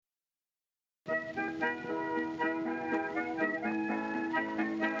Hello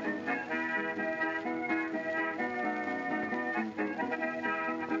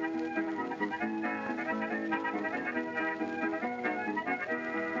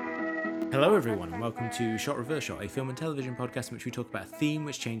everyone and welcome to Shot Reverse Shot, a film and television podcast in which we talk about a theme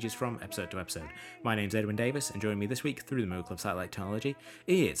which changes from episode to episode. My name's Edwin Davis and joining me this week through the Miracle Club Satellite Technology,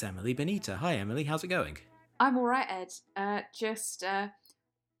 it's Emily Benita. Hi Emily, how's it going? I'm alright, Ed.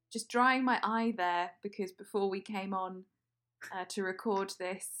 Just drying my eye there because before we came on to record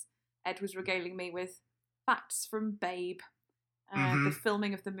this, Ed was regaling me with facts from Babe, the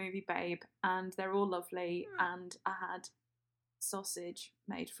filming of the movie Babe, and they're all lovely, and I had sausage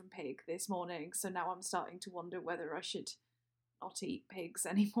made from pig this morning, so now I'm starting to wonder whether I should not eat pigs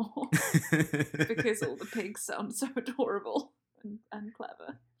anymore because all the pigs sound so adorable and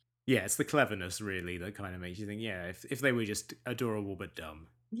clever. Yeah, it's the cleverness really that kind of makes you think, yeah, if they were just adorable but dumb,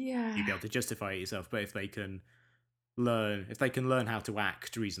 yeah, you'd be able to justify it yourself, but if they can learn how to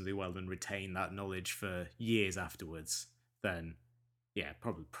act reasonably well and retain that knowledge for years afterwards, then yeah,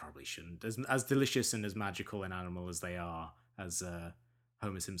 probably shouldn't. As delicious and as magical an animal as they are, as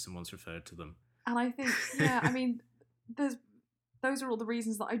Homer Simpson once referred to them. And I think, yeah, I mean, those are all the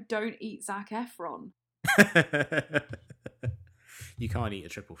reasons that I don't eat Zac Efron. You can't eat a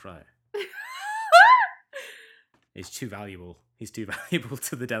triple fry. It's too valuable. He's too valuable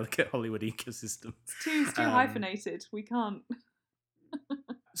to the delicate Hollywood ecosystem. It's too hyphenated. We can't.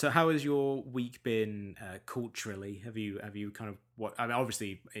 So how has your week been culturally? Have you kind of what? I mean,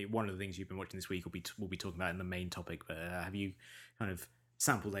 obviously, one of the things you've been watching this week we'll be talking about in the main topic. But have you kind of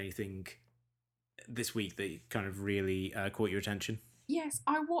sampled anything this week that kind of really caught your attention? Yes,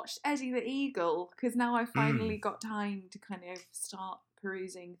 I watched Eddie the Eagle because now I finally got time to kind of start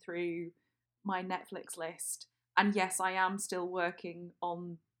perusing through my Netflix list. And yes, I am still working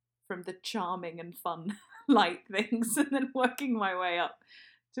on from the charming and fun light things and then working my way up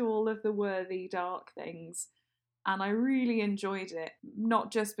to all of the worthy dark things. And I really enjoyed it, not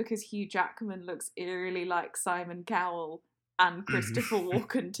just because Hugh Jackman looks eerily like Simon Cowell and Christopher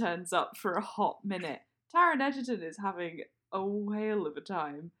Walken turns up for a hot minute. Taron Egerton is having a whale of a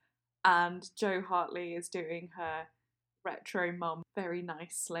time, and Jo Hartley is doing her retro mum very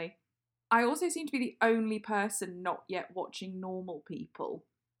nicely. I also seem to be the only person not yet watching Normal People,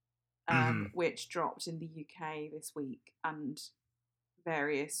 which dropped in the UK this week, and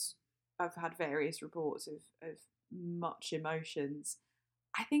I've had various reports of much emotions.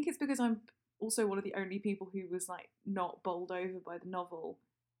 I think it's because I'm also one of the only people who was like not bowled over by the novel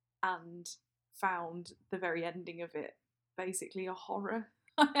and found the very ending of it basically a horror.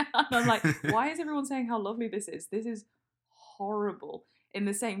 And I'm like, why is everyone saying how lovely this is? This is horrible. In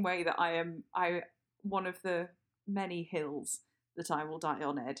the same way that I one of the many hills that I will die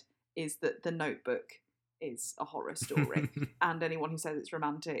on, Ed, is that The Notebook is a horror story, and anyone who says it's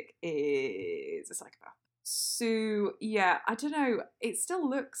romantic is a psychopath. So yeah, I don't know. It still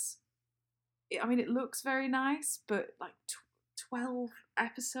looks. I mean, it looks very nice, but like 12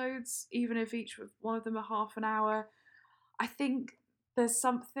 episodes, even if each one of them are half an hour. I think there's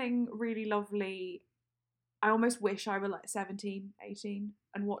something really lovely. I almost wish I were like 17, 18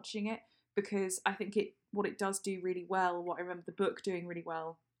 and watching it, because I think what it does do really well, what I remember the book doing really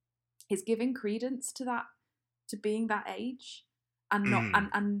well, is giving credence to that, to being that age and not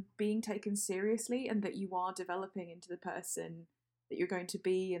and being taken seriously, and that you are developing into the person that you're going to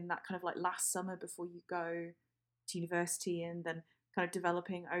be, and that kind of like last summer before you go to university, and then kind of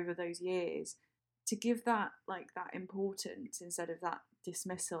developing over those years. To give that like that importance instead of that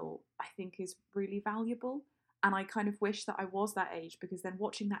dismissal, I think is really valuable. And I kind of wish that I was that age, because then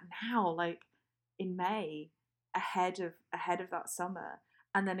watching that now, like in May, ahead of that summer,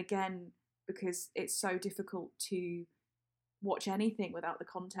 and then again, because it's so difficult to watch anything without the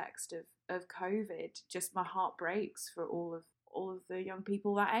context of COVID, just my heart breaks for all of the young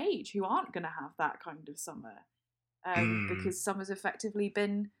people that age who aren't going to have that kind of summer, because summer's effectively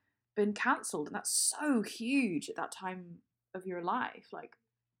been cancelled, and that's so huge at that time of your life. Like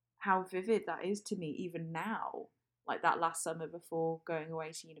how vivid that is to me even now, like that last summer before going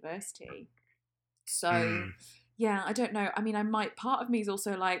away to university. So yeah, I don't know. I mean, part of me is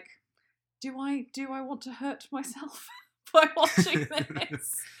also like, do I want to hurt myself by watching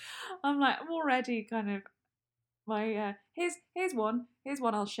this? I'm like, I'm already kind of my here's one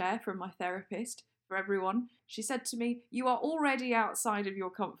I'll share from my therapist for everyone. She said to me, you are already outside of your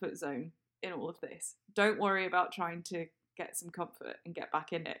comfort zone in all of this. Don't worry about trying to get some comfort and get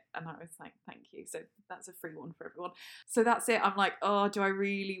back in it. And I was like, thank you. So that's a free one for everyone. So that's it. I'm like, oh, do I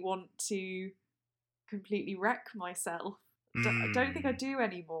really want to completely wreck myself I don't think I Mm. do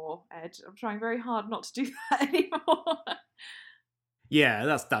anymore, Ed. I'm trying very hard not to do that anymore. Yeah,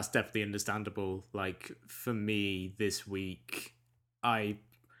 that's definitely understandable. Like for me this week, I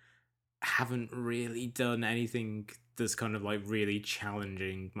haven't really done anything that's kind of like really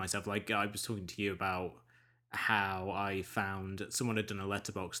challenging myself. Like I was talking to you about how I found someone had done a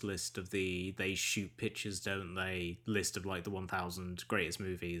letterbox list of the they shoot pictures, don't they, list of like the 1000 greatest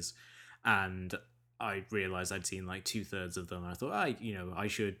movies, and I realized I'd seen like 2/3 of them. I thought I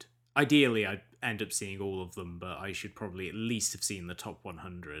should ideally I'd end up seeing all of them, but I should probably at least have seen the top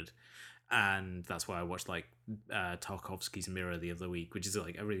 100. And that's why I watched like Tarkovsky's Mirror the other week, which is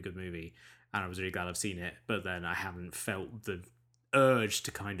like a really good movie, and I was really glad I've seen it. But then I haven't felt the urge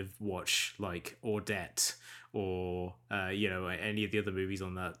to kind of watch like Audette or any of the other movies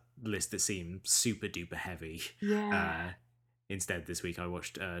on that list that seem super duper heavy. Yeah. Uh, Instead, this week I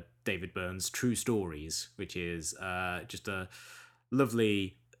watched David Byrne's True Stories, which is just a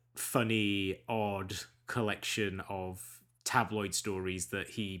lovely, funny, odd collection of tabloid stories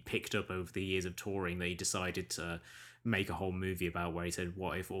that he picked up over the years of touring that he decided to make a whole movie about, where he said,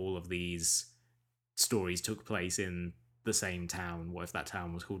 what if all of these stories took place in the same town? What if that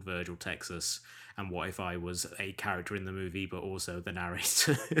town was called Virgil, Texas? And what if I was a character in the movie but also the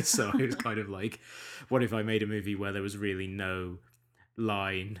narrator? So it was kind of like, what if I made a movie where there was really no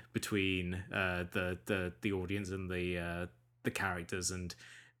line between the audience and the characters, and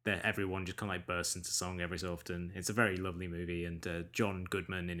that everyone just kind of like bursts into song every so often. It's a very lovely movie, and John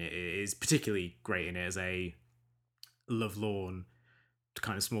Goodman in it is particularly great in it as a lovelorn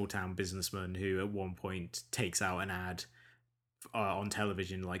kind of small town businessman who at one point takes out an ad on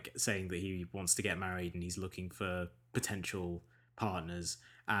television, like saying that he wants to get married and he's looking for potential partners.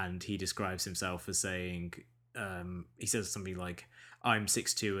 And he describes himself as saying, he says something like, "I'm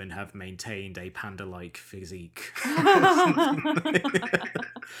 6'2" and have maintained a panda-like physique." Oh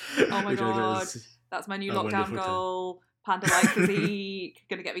my Which I thought god, was that's my new a lockdown wonderful goal. Panda-like physique.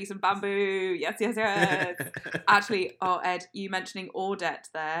 Gonna get me some bamboo. Yes, yes, yes. term. Actually, oh Ed, you mentioning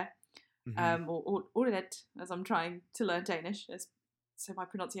Audette there, Mhm. or Audette, as I'm trying to learn Danish, so my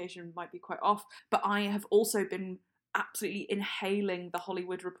pronunciation might be quite off. But I have also been absolutely inhaling the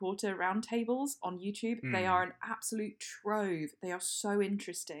Hollywood Reporter roundtables on YouTube. They are Mm. an absolute trove. They are so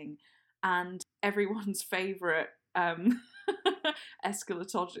interesting, and everyone's favourite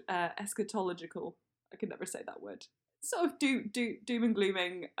eschatological. I can never say that word. Sort of doom and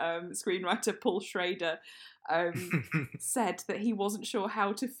glooming screenwriter Paul Schrader said that he wasn't sure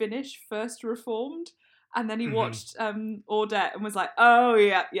how to finish First Reformed, and then he Mhm. watched Audette and was like, "Oh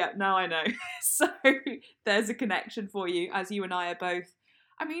yeah, yeah, now I know." So there's a connection for you, as you and I are both.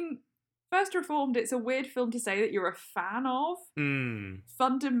 I mean, First Reformed. It's a weird film to say that you're a fan of, Mm.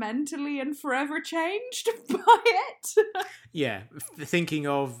 fundamentally and forever changed by it. Yeah, thinking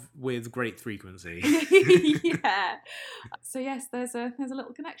of with great frequency. Yeah. So yes, there's a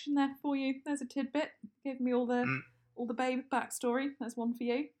little connection there for you. There's a tidbit. Give me Mm. all the babe backstory. There's one for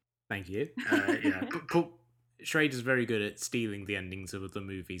you. Thank you. Yeah, Paul Schrader's very good at stealing the endings of the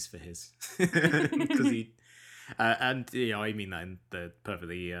movies for his, because he, and I mean that in the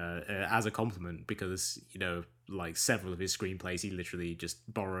perfectly as a compliment, because like several of his screenplays, he literally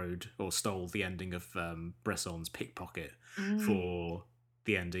just borrowed or stole the ending of Bresson's Pickpocket Mm. for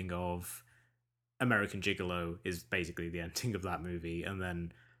the ending of American Gigolo is basically the ending of that movie, and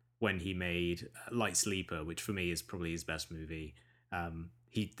then when he made Light Sleeper, which for me is probably his best movie, I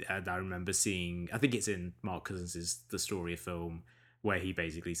remember seeing, I think it's in Mark Cousins' The Story of Film, where he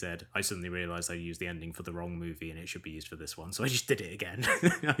basically said, "I suddenly realized I used the ending for the wrong movie and it should be used for this one, so I just did it again."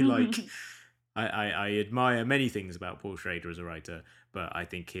 I admire many things about Paul Schrader as a writer, but I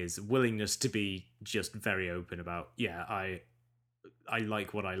think his willingness to be just very open about, yeah, I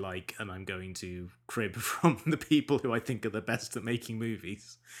like what I like, and I'm going to crib from the people who I think are the best at making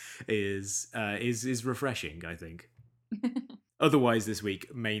movies, is refreshing, I think. Otherwise, this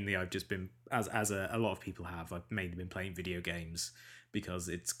week mainly I've just been, as a lot of people have, I've mainly been playing video games because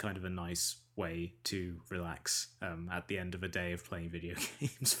it's kind of a nice way to relax at the end of a day of playing video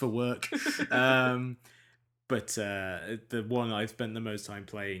games for work. But the one I've spent the most time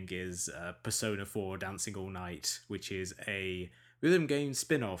playing is Persona 4 Dancing All Night, which is a rhythm game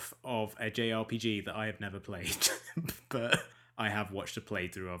spin off of a JRPG that I have never played. But I have watched a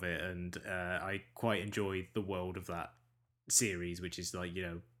playthrough of it, and I quite enjoy the world of that series, which is like,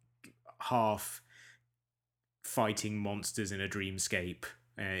 half fighting monsters in a dreamscape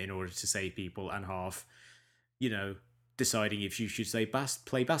in order to save people, and half, you know, deciding if you should say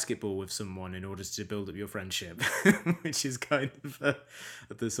play basketball with someone in order to build up your friendship, which is kind of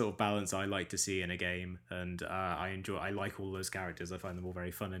the sort of balance I like to see in a game. And I like all those characters. I find them all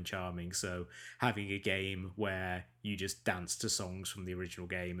very fun and charming. So having a game where you just dance to songs from the original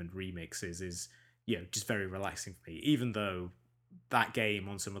game and remixes is, just very relaxing for me. Even though that game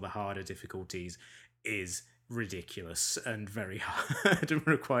on some of the harder difficulties is ridiculous and very hard and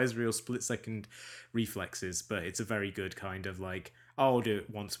requires real split second reflexes, but it's a very good kind of like, oh, I'll do it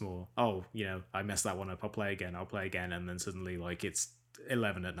once more. Oh, I messed that one up. I'll play again. And then suddenly like it's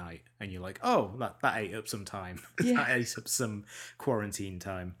 11 at night and you're like, oh, that ate up some time. Yeah. That ate up some quarantine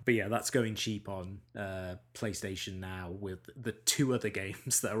time. But yeah, that's going cheap on PlayStation Now with the 2 other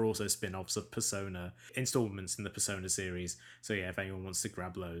games that are also spin-offs of Persona, installments in the Persona series. So yeah, if anyone wants to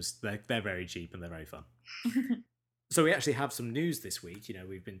grab those, they're very cheap and they're very fun. So we actually have some news this week.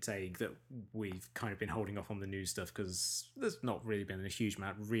 We've been saying that we've kind of been holding off on the news stuff because there's not really been a huge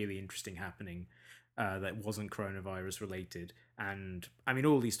amount really interesting happening that wasn't coronavirus related. And I mean,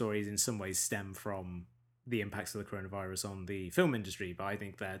 all these stories in some ways stem from the impacts of the coronavirus on the film industry, but I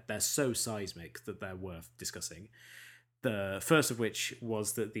think they're so seismic that they're worth discussing. The first of which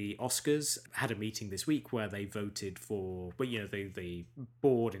was that the Oscars had a meeting this week where they voted for, the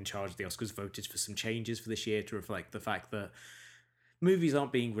board in charge of the Oscars voted for some changes for this year to reflect the fact that movies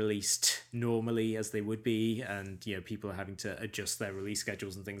aren't being released normally as they would be, and people are having to adjust their release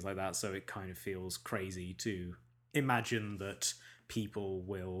schedules and things like that. So it kind of feels crazy to imagine that people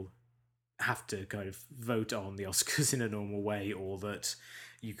will have to kind of vote on the Oscars in a normal way, or that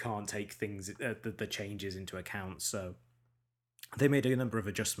you can't take things the changes into account. So they made a number of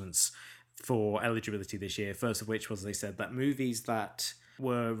adjustments for eligibility this year. First of which was they said that movies that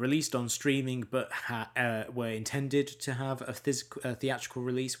were released on streaming but were intended to have a theatrical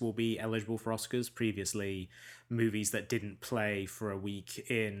release will be eligible for Oscars. Previously, movies that didn't play for a week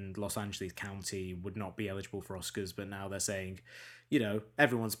in Los Angeles County would not be eligible for Oscars, but now they're saying,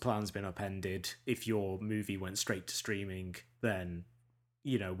 everyone's plan's been upended. If your movie went straight to streaming, then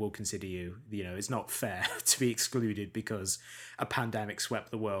we'll consider you. It's not fair to be excluded because a pandemic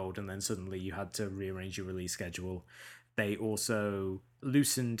swept the world and then suddenly you had to rearrange your release schedule. They also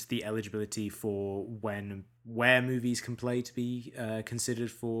loosened the eligibility for where movies can play to be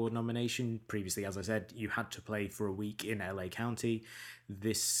considered for nomination. Previously, as I said, you had to play for a week in LA County.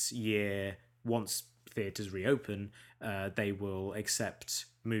 This year, once theaters reopen, they will accept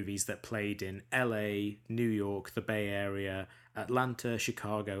movies that played in LA, New York, the Bay Area, Atlanta,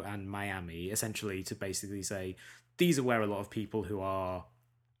 Chicago, and Miami, essentially to basically say, these are where a lot of people who are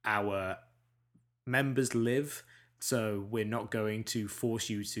our members live, so we're not going to force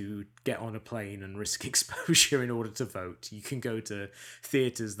you to get on a plane and risk exposure in order to vote. You can go to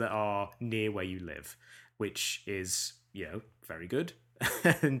theatres that are near where you live, which is, very good.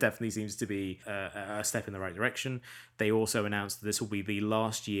 And definitely seems to be a step in the right direction. They also announced that this will be the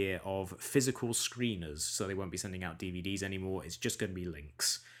last year of physical screeners, so they won't be sending out DVDs anymore. It's just going to be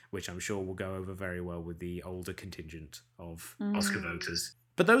links, which I'm sure will go over very well with the older contingent of Oscar voters.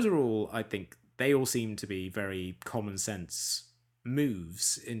 But those are all, I think, they all seem to be very common sense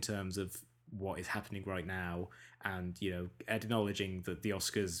moves in terms of what is happening right now, and, acknowledging that the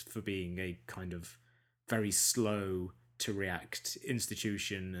Oscars, for being a kind of very slow to react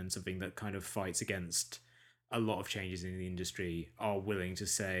institution and something that kind of fights against a lot of changes in the industry, are willing to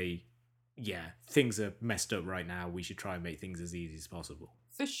say, yeah, things are messed up right now, we should try and make things as easy as possible.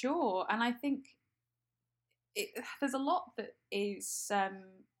 For sure. And I think there's a lot that is kind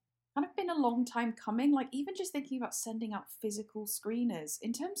of been a long time coming. Like, even just thinking about sending out physical screeners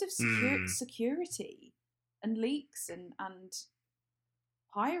in terms of security and leaks and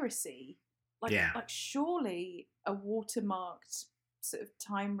piracy. Like, like surely a watermarked sort of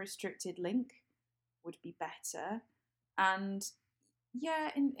time restricted link would be better. And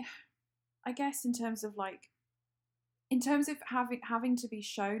yeah, I guess in terms of having to be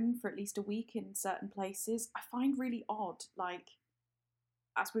shown for at least a week in certain places, I find really odd, like,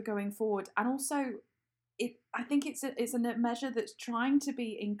 as we're going forward. And also I think it's a measure that's trying to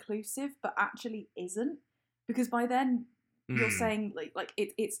be inclusive but actually isn't, because by then you're saying like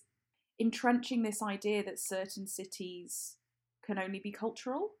it's entrenching this idea that certain cities can only be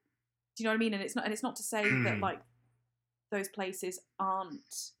cultural. Do you know what I mean? And it's not to say that like those places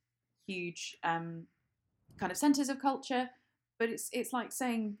aren't huge kind of centers of culture, but it's like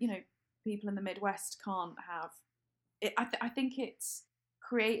saying, people in the Midwest can't have it. I think it's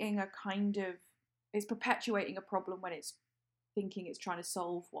creating a kind of, it's perpetuating a problem when it's thinking it's trying to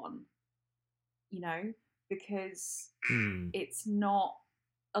solve one, because it's not,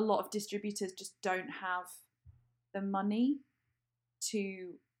 a lot of distributors just don't have the money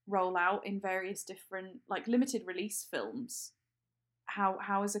to roll out in various different like limited release films,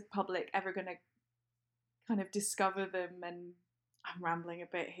 how is a public ever going to kind of discover them? And I'm rambling a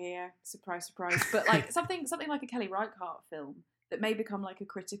bit here, surprise, surprise, but like something like a Kelly Reichardt film that may become like a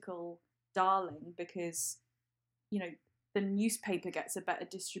critical darling because the newspaper gets a better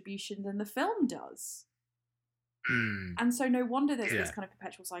distribution than the film does. Mm. And so no wonder there's this Yeah. kind of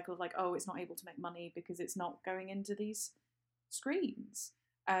perpetual cycle of like, oh, it's not able to make money because it's not going into these screens.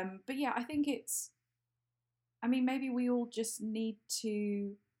 But yeah, I think maybe we all just need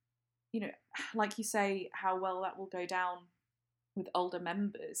to, like you say, how well that will go down with older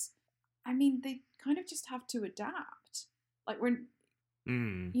members. I mean, they kind of just have to adapt. Like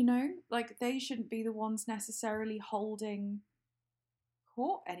Mm. like they shouldn't be the ones necessarily holding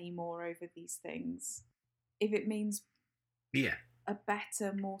court anymore over these things. If it means Yeah. a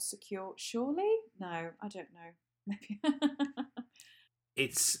better, more secure, surely? No, I don't know. Maybe.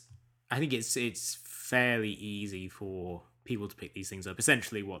 I think it's fairly easy for people to pick these things up.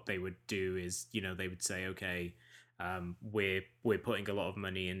 Essentially, what they would do is, they would say, okay, we're putting a lot of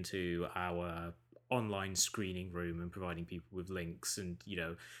money into our online screening room and providing people with links, and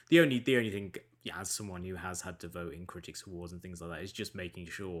the only thing, yeah, as someone who has had to vote in critics awards and things like that, is just making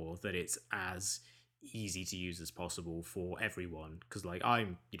sure that it's as easy to use as possible for everyone, because like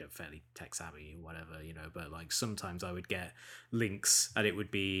I'm fairly tech savvy or whatever, but like sometimes I would get links and it would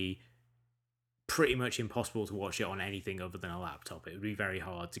be pretty much impossible to watch it on anything other than a laptop. It would be very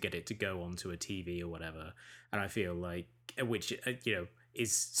hard to get it to go onto a TV or whatever, and I feel like, which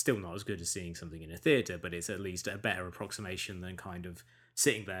is still not as good as seeing something in a theater, but it's at least a better approximation than kind of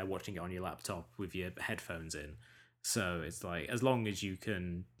sitting there watching it on your laptop with your headphones in. So it's like, as long as you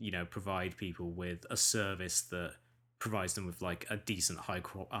can, provide people with a service that provides them with like a decent high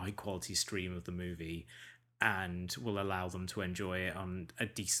quality stream of the movie, and will allow them to enjoy it on a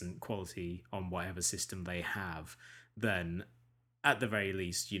decent quality on whatever system they have, then at the very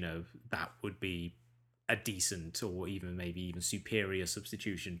least, that would be a decent, or even maybe even superior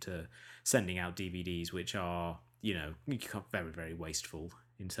substitution to sending out DVDs, which are, very, very wasteful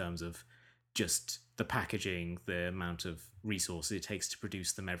in terms of just the packaging, the amount of resources it takes to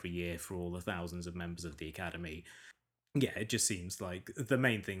produce them every year for all the thousands of members of the Academy. Yeah, it just seems like the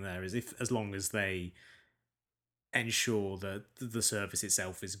main thing there is, as long as they ensure that the service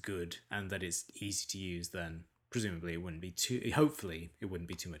itself is good and that it's easy to use, then presumably it wouldn't be hopefully it wouldn't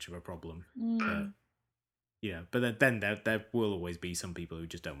be too much of a problem. But but then there will always be some people who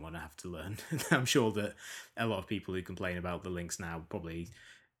just don't want to have to learn. I'm sure that a lot of people who complain about the links now, probably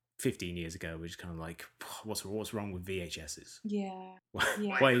 15 years ago, were just kind of like, what's wrong with VHSs? Yeah.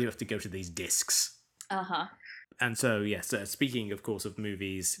 Why do you have to go to these discs? Uh-huh. And so, yes, speaking, of course, of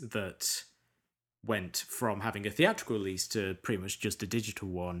movies that went from having a theatrical release to pretty much just a digital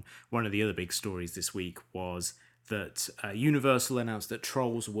one of the other big stories this week was that Universal announced that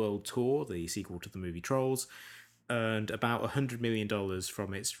Trolls World Tour, the sequel to the movie Trolls, earned about $100 million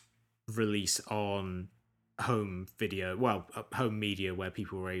from its release on home media, where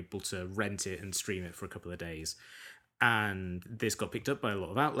people were able to rent it and stream it for a couple of days. And this got picked up by a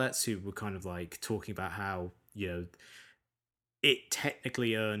lot of outlets who were kind of like talking about how, it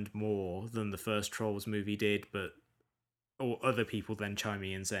technically earned more than the first Trolls movie did, but or other people then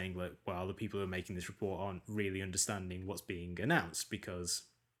chiming in saying, like, well, the people who are making this report aren't really understanding what's being announced, because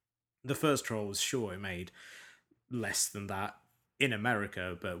the first Trolls, sure, it made less than that in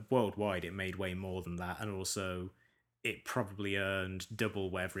America, but worldwide it made way more than that, and also it probably earned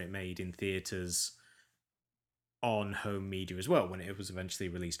double whatever it made in theaters on home media as well, when it was eventually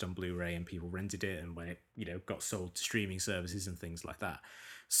released on Blu-ray and people rented it, and when it got sold to streaming services and things like that.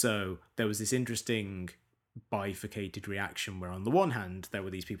 So there was this interesting bifurcated reaction where, on the one hand, there were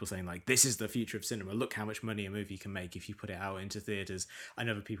these people saying, like, this is the future of cinema, look how much money a movie can make if you put it out into theaters. And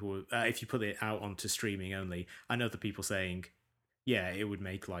other people, if you put it out onto streaming only, and other people saying, yeah, it would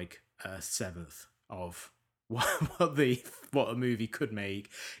make like a seventh of what a movie could make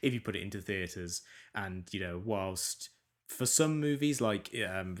if you put it into theaters. And whilst for some movies, like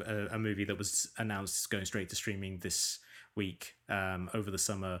a movie that was announced going straight to streaming this week, over the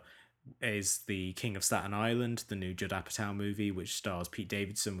summer, is The King of Staten Island, the new Judd Apatow movie, which stars Pete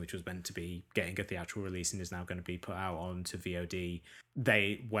Davidson, which was meant to be getting a theatrical release and is now going to be put out onto VOD.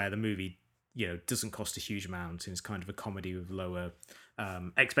 Where the movie doesn't cost a huge amount and it's kind of a comedy with lower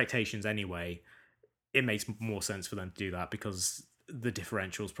expectations anyway, it makes more sense for them to do that, because the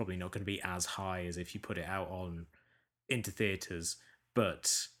differential is probably not going to be as high as if you put it out into theaters.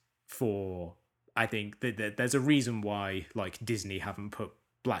 But I think that there's a reason why, like, Disney haven't put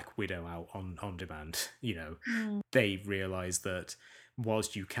Black Widow out on demand. Mm. They realized that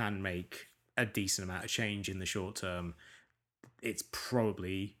whilst you can make a decent amount of change in the short term,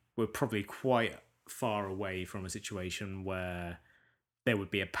 we're probably quite far away from a situation where there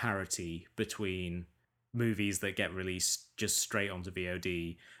would be a parity between movies that get released just straight onto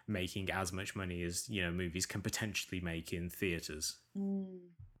VOD making as much money as movies can potentially make in theaters. Mm.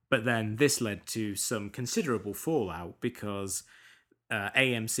 But then this led to some considerable fallout because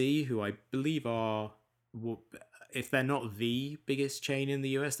AMC, who I believe are, if they're not the biggest chain in the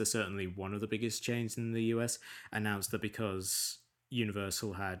US, they're certainly one of the biggest chains in the US, announced that because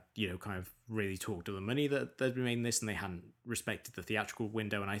Universal had, kind of really talked to the money that they'd been making this, and they hadn't respected the theatrical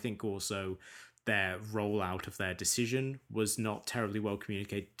window, and I think also their rollout of their decision was not terribly well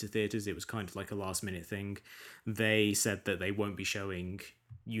communicated to theaters. It was kind of like a last minute thing. They said that they won't be showing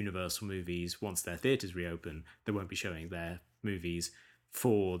Universal movies once their theaters reopen. They won't be showing their movies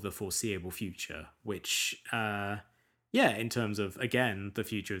for the foreseeable future, which in terms of, again, the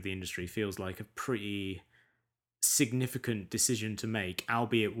future of the industry, feels like a pretty significant decision to make,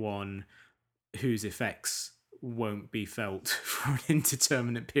 albeit one whose effects won't be felt for an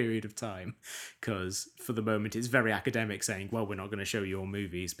indeterminate period of time, because for the moment it's very academic saying, well, we're not going to show your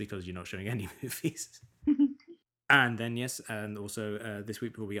movies because you're not showing any movies. And then and also this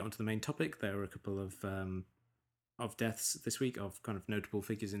week, before we get onto the main topic, there were a couple of deaths this week of kind of notable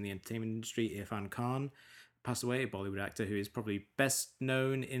figures in the entertainment industry. Irfan Khan passed away, a Bollywood actor who is probably best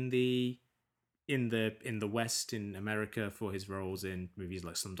known in the West, in America, for his roles in movies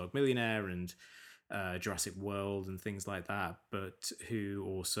like Slumdog Millionaire and Jurassic World and things like that, but who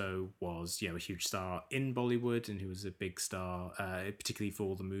also was a huge star in Bollywood, and who was a big star particularly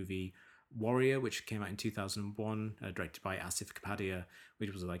for the movie Warrior, which came out in 2001, directed by Asif Kapadia,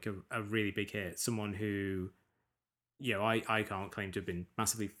 which was like a really big hit. Someone who I can't claim to have been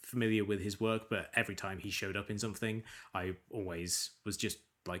massively familiar with his work, but every time he showed up in something, I always was just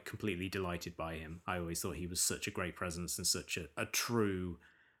like completely delighted by him. I always thought he was such a great presence and such a true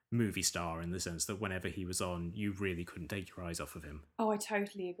movie star, in the sense that whenever he was on, you really couldn't take your eyes off of him. Oh, I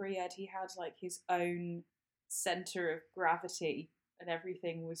totally agree, Ed. He had like his own center of gravity, and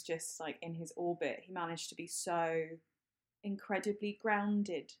everything was just like in his orbit. He managed to be so incredibly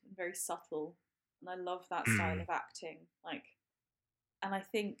grounded and very subtle, and I love that style of acting. Like, and I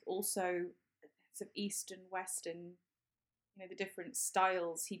think also sort of East and West, and the different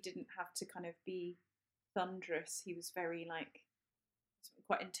styles. He didn't have to kind of be thunderous. He was very like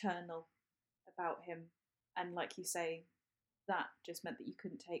quite internal about him, and like you say, that just meant that you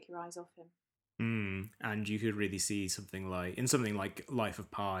couldn't take your eyes off him. And you could really see something like Life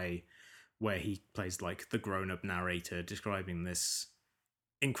of Pi, where he plays like the grown-up narrator describing this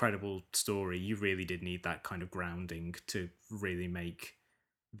incredible story. You really did need that kind of grounding to really make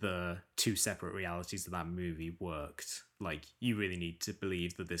the two separate realities of that movie worked. Like, you really need to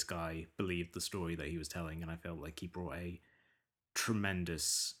believe that this guy believed the story that he was telling, and I felt like he brought a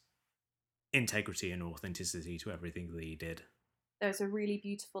tremendous integrity and authenticity to everything that he did. There's a really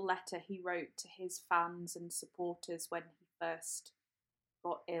beautiful letter he wrote to his fans and supporters when he first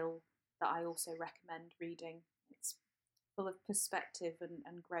got ill that I also recommend reading. It's full of perspective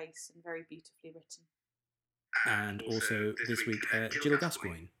and grace, and very beautifully written. And also this week, Jill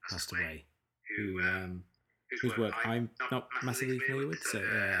Gascoigne passed away, whose work I'm not massively familiar with. So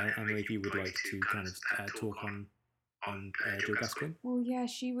I don't know if you would like to kind of talk on Jill Gascoigne. Well, yeah,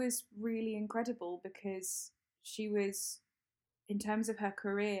 she was really incredible because she was, in terms of her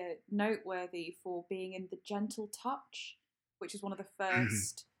career, noteworthy for being in The Gentle Touch, which is one of the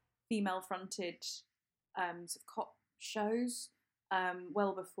first female-fronted sort of cop shows,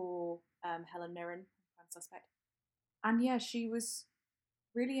 well before Helen Mirren, Prime Suspect. And yeah, she was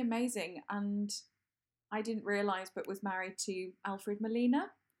really amazing, and I didn't realise, but was married to Alfred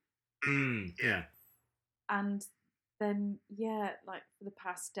Molina. Yeah. And then, yeah, like for the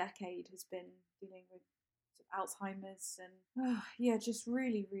past decade has been dealing with Alzheimer's, and yeah, just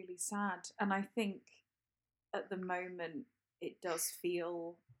really, really sad. And I think at the moment it does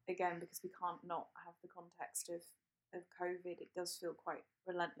feel, again, because we can't not have the context of COVID, it does feel quite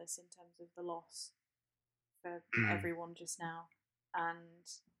relentless in terms of the loss for everyone just now. And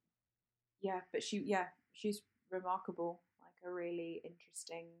yeah, but she's remarkable, like a really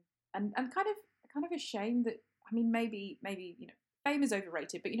interesting and kind of a shame that, I mean, maybe fame is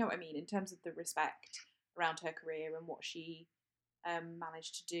overrated, but you know what I mean in terms of the respect around her career and what she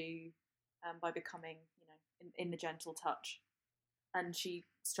managed to do by becoming, in The Gentle Touch. And she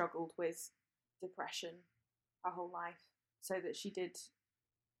struggled with depression her whole life, so that she did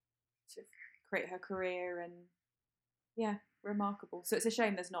sort of create her career, and yeah, remarkable. So it's a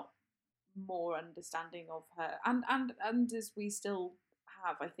shame there's not more understanding of her, and as we still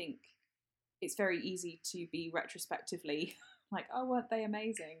have, I think it's very easy to be retrospectively like, oh, weren't they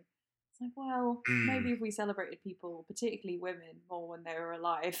amazing? It's like, well, Mm. maybe if we celebrated people, particularly women, more when they were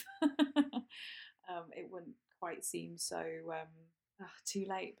alive, it wouldn't quite seem so too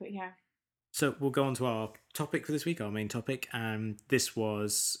late. But yeah. So we'll go on to our topic for this week, our main topic. This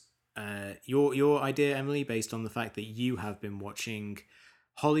was your idea, Emily, based on the fact that you have been watching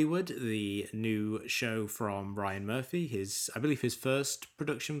Hollywood, the new show from Ryan Murphy, I believe his first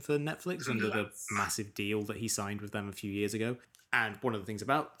production for Netflix under the Yes. massive deal that he signed with them a few years ago. And one of the things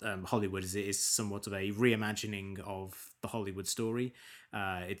about Hollywood is it is somewhat of a reimagining of the Hollywood story.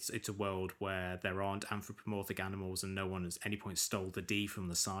 It's a world where there aren't anthropomorphic animals and no one at any point stole the D from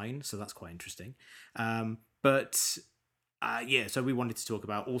the sign, so that's quite interesting. So we wanted to talk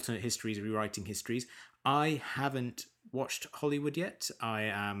about alternate histories, rewriting histories. I haven't watched Hollywood yet. I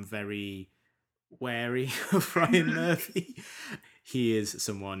am very wary of Ryan Murphy. He is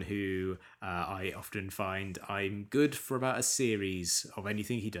someone who I often find I'm good for about a series of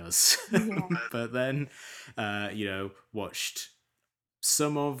anything he does. Yeah. But then, watched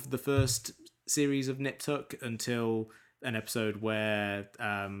some of the first series of Nip Tuck until an episode where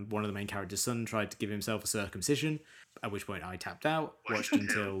one of the main character's son tried to give himself a circumcision, at which point I tapped out, watched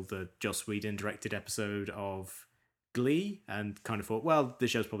until the Joss Whedon directed episode of Glee, and kind of thought, well, the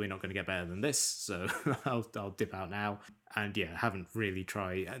show's probably not going to get better than this, so I'll dip out now. And yeah, haven't really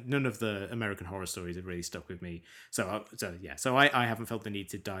tried. None of the American Horror Stories have really stuck with me. So I haven't felt the need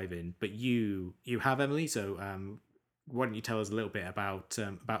to dive in. But you have, Emily. So why don't you tell us a little bit about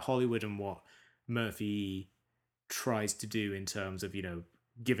Hollywood and what Murphy tries to do in terms of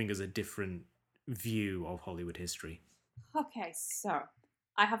giving us a different view of Hollywood history. Okay, so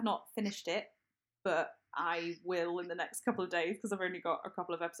I have not finished it, but I will in the next couple of days because I've only got a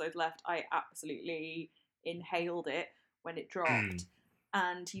couple of episodes left. I absolutely inhaled it when it dropped.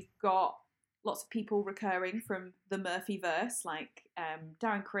 And you've got lots of people recurring from the Murphyverse, like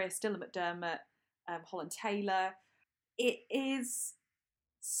Darren Criss, Dylan McDermott, Holland Taylor. It is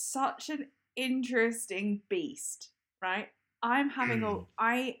such an interesting beast, right? I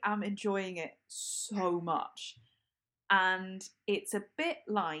am enjoying it so much. And it's a bit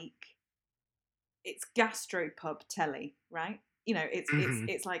like it's gastropub telly, right?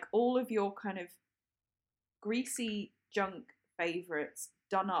 It's like all of your kind of greasy junk favorites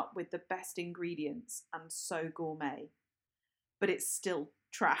done up with the best ingredients and so gourmet, but it's still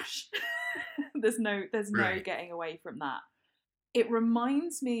trash. there's no getting away from that. It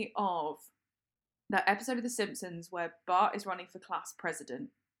reminds me of that episode of The Simpsons where Bart is running for class president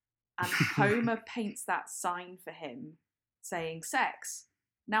and Homer paints that sign for him saying, "Sex.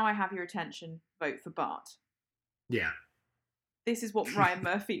 Now I have your attention. Vote for Bart." Yeah. This is what Ryan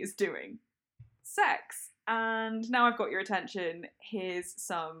Murphy is doing. Sex. And now I've got your attention. Here's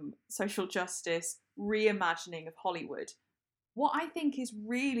some social justice reimagining of Hollywood. What I think is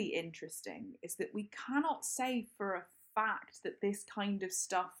really interesting is that we cannot say for a fact that this kind of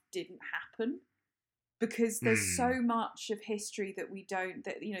stuff didn't happen, because there's so much of history that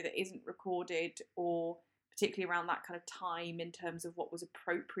that isn't recorded, or particularly around that kind of time in terms of what was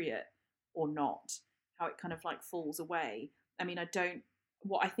appropriate or not, how it kind of like falls away. I mean,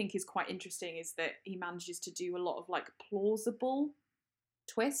 what I think is quite interesting is that he manages to do a lot of like plausible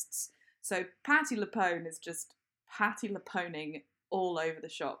twists. So Patti LuPone is just Patti LuPoning all over the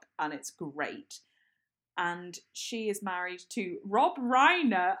shop, and it's great. And she is married to Rob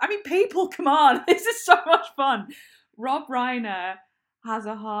Reiner. I mean, people, come on, this is so much fun. Rob Reiner has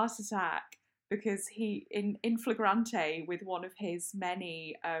a heart attack because he, in flagrante with one of his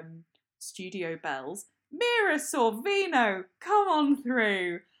many studio bells, "Mira Sorvino, come on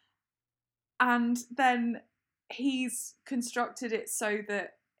through." And then he's constructed it so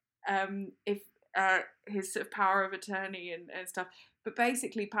that if his sort of power of attorney and stuff, but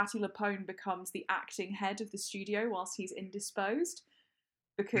basically Patti LuPone becomes the acting head of the studio whilst he's indisposed,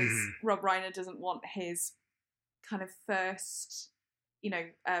 because Rob Reiner doesn't want his kind of first,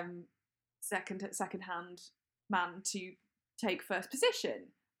 second-hand man to take first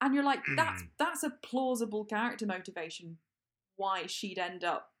position. And you're like, that's a plausible character motivation why she'd end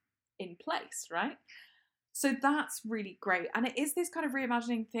up in place, right? So that's really great. And it is this kind of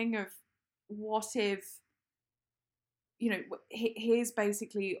reimagining thing of what if, here's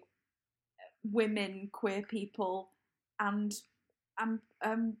basically women, queer people, and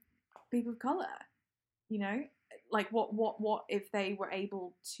people of colour, like what if they were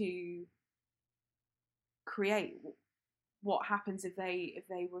able to create? What happens if they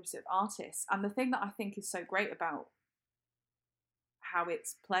were sort of artists? And the thing that I think is so great about how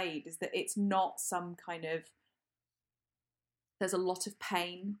it's played is that it's not some kind of, there's a lot of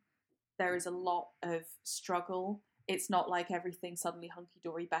pain, there is a lot of struggle. It's not like everything suddenly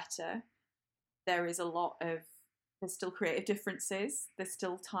hunky-dory better. There is a lot of, there's still creative differences, there's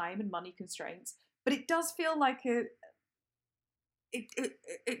still time and money constraints, but it does feel like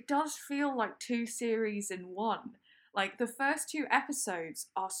it does feel like two series in one. Like the first two episodes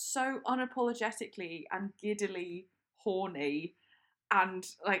are so unapologetically and giddily horny, and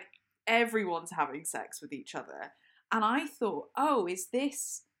like everyone's having sex with each other. And I thought, oh, is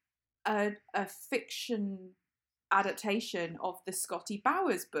this a fiction adaptation of the Scotty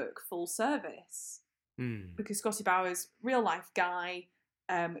Bowers book, Full Service? Because Scotty Bowers, real life guy,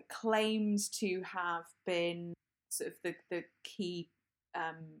 claims to have been sort of the key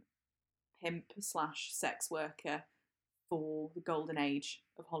pimp / sex worker for the golden age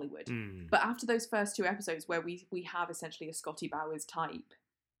of Hollywood. But after those first two episodes where we have essentially a Scotty Bowers type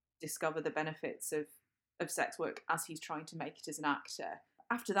discover the benefits of sex work as he's trying to make it as an actor,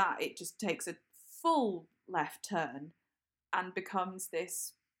 after that it just takes a full left turn and becomes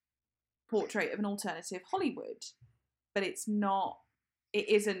this portrait of an alternative Hollywood. But it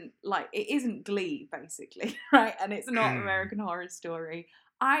isn't Glee, basically, right? And it's not American Horror Story.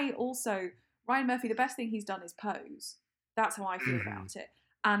 Ryan Murphy, the best thing he's done is Pose. That's how I feel about it.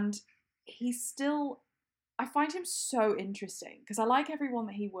 And I find him so interesting because I like everyone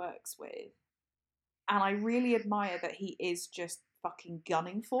that he works with. And I really admire that he is just fucking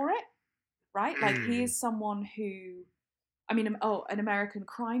gunning for it, right? Like, he is someone who, I mean, an American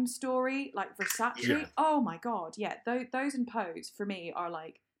Crime Story, like Versace. Yeah. Oh my God, yeah. Those and Pose, for me, are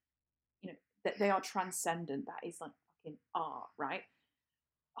like, that they are transcendent. That is like fucking art, right?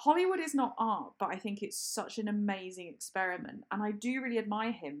 Hollywood is not art, but I think it's such an amazing experiment. And I do really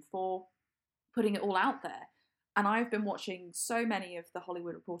admire him for putting it all out there. And I've been watching so many of the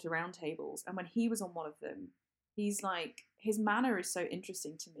Hollywood Reporter roundtables, and when he was on one of them, he's like, his manner is so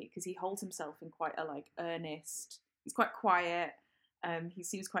interesting to me because he holds himself in quite a like earnest, he's quite quiet, he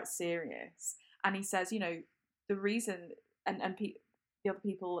seems quite serious. And he says, the reason, and the other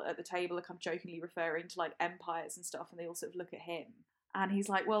people at the table are kind of jokingly referring to like empires and stuff, and they all sort of look at him. And he's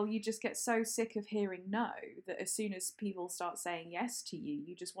like, well, you just get so sick of hearing no that as soon as people start saying yes to you,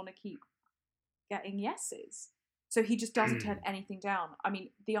 you just want to keep getting yeses. So he just doesn't turn anything down. I mean,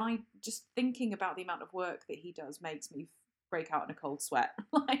 just thinking about the amount of work that he does makes me break out in a cold sweat.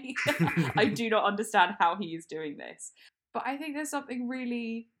 Like, I do not understand how he is doing this. But I think there's something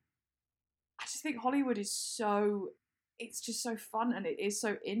really, I just think Hollywood is it's just so fun and it is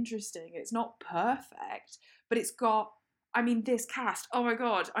so interesting. It's not perfect, but it's got, I mean, this cast, oh my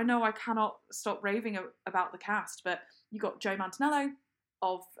God, I know I cannot stop raving about the cast, but you got Joe Manganiello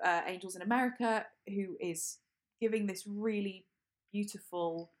of Angels in America, who is giving this really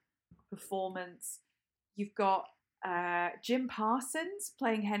beautiful performance. You've got Jim Parsons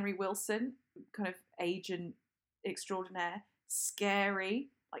playing Henry Wilson, kind of agent extraordinaire, scary,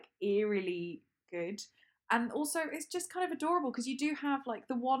 like eerily good. And also it's just kind of adorable because you do have like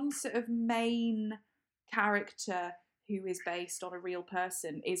the one sort of main character who is based on a real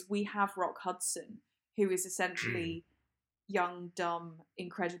person is we have Rock Hudson, who is essentially young, dumb,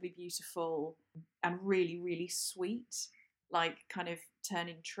 incredibly beautiful, and really, really sweet, like kind of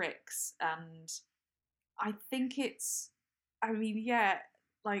turning tricks. And I think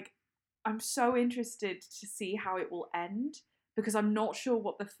like I'm so interested to see how it will end because I'm not sure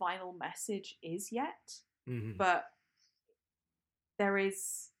what the final message is yet, but there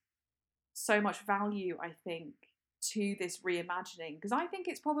is so much value, I think, to this reimagining because I think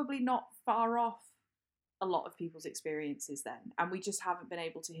it's probably not far off a lot of people's experiences then, and we just haven't been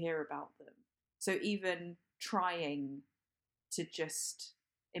able to hear about them. So even trying to just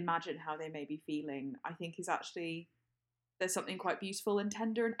imagine how they may be feeling, I think is actually, there's something quite beautiful and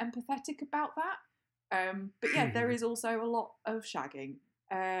tender and empathetic about that. But yeah, there is also a lot of shagging.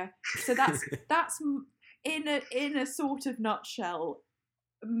 So that's in a sort of nutshell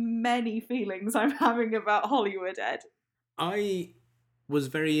many feelings I'm having about Hollywood, Ed. I was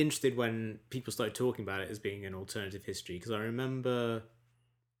very interested when people started talking about it as being an alternative history because I remember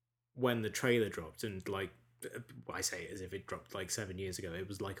when the trailer dropped, and like I say it as if it dropped like 7 years ago. It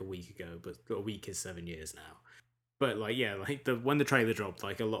was like a week ago, but a week is 7 years now. But like, yeah, like when the trailer dropped,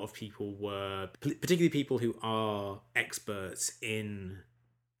 like a lot of people were, particularly people who are experts in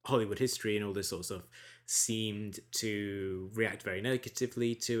Hollywood history and all this sort of stuff, seemed to react very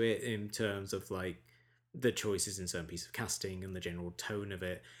negatively to it in terms of like the choices in certain pieces of casting and the general tone of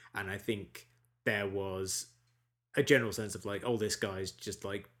it. And I think there was a general sense of like, oh, this guy's just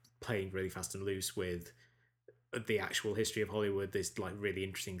like playing really fast and loose with the actual history of Hollywood this like really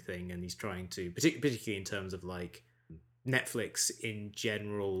interesting thing, and he's trying to particularly in terms of like Netflix in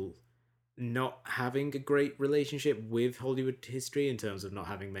general not having a great relationship with Hollywood history in terms of not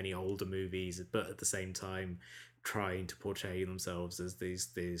having many older movies, but at the same time trying to portray themselves as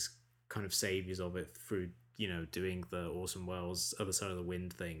these kind of saviors of it through doing the Orson Welles Other Side of the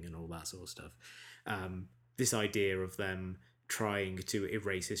Wind thing and all that sort of stuff. This idea of them trying to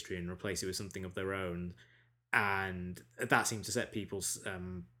erase history and replace it with something of their own, and that seemed to set people's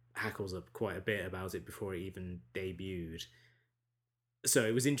hackles up quite a bit about it before it even debuted. So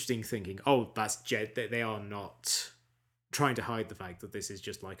it was interesting thinking, oh, they are not trying to hide the fact that this is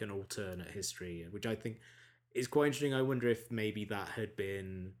just like an alternate history, which I think is quite interesting. I wonder if maybe that had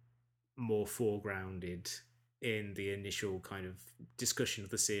been more foregrounded in the initial kind of discussion of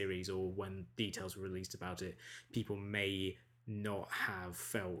the series, or when details were released about it, people may not have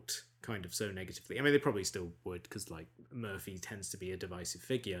felt kind of so negatively. I mean, they probably still would, because like Murphy tends to be a divisive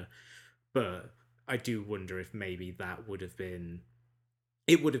figure, but I do wonder if maybe that would have been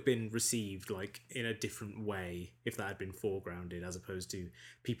received like in a different way if that had been foregrounded, as opposed to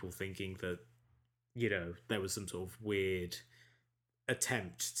people thinking that there was some sort of weird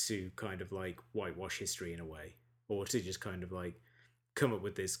attempt to kind of like whitewash history in a way, or to just kind of like come up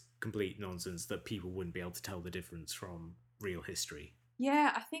with this complete nonsense that people wouldn't be able to tell the difference from real history.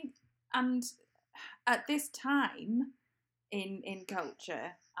 Yeah, I think, and at this time in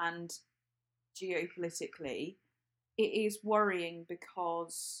culture and geopolitically, it is worrying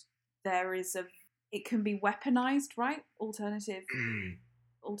because it can be weaponized, right? Alternate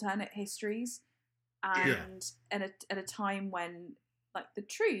histories, and at a time when like the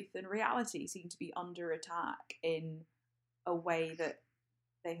truth and reality seem to be under attack in a way that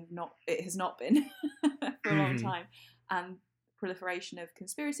it has not been for a long time, and proliferation of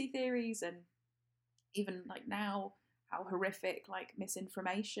conspiracy theories, and even like now how horrific like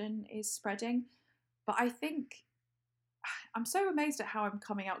misinformation is spreading. But I think I'm so amazed at how I'm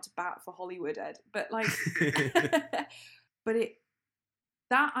coming out to bat for Hollywood, Ed. But like, but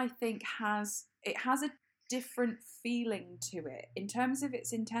I think has a different feeling to it in terms of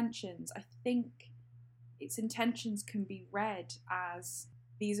its intentions. I think its intentions can be read as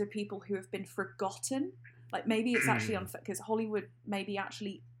these are people who have been forgotten. Like maybe it's actually unfair because Hollywood maybe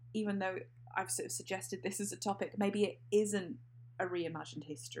actually, even though I've sort of suggested this as a topic, maybe it isn't a reimagined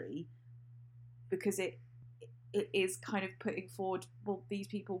history, because it is kind of putting forward, well, these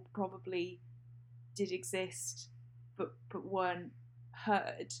people probably did exist but weren't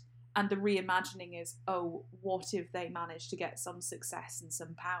heard, and the reimagining is, oh, what if they managed to get some success and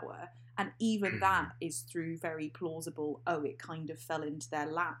some power, and even that is through very plausible, oh, it kind of fell into their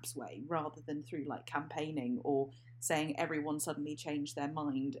laps way, rather than through like campaigning or saying everyone suddenly changed their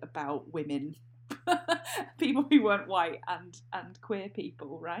mind about women, people who weren't white, and queer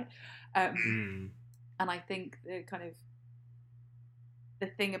people, right? And I think the kind of the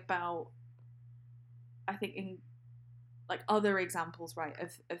thing about, I think in like other examples, right,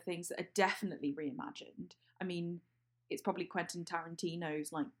 of things that are definitely reimagined. I mean, it's probably Quentin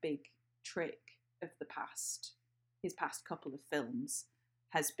Tarantino's like big trick of his past couple of films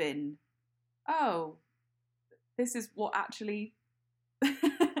has been, oh, this is what actually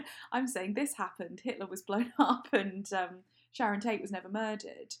I'm saying this happened. Hitler was blown up, and Sharon Tate was never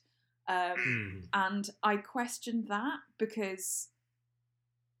murdered. And I questioned that, because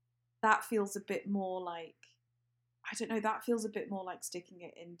that feels a bit more like, I don't know, that feels a bit more like sticking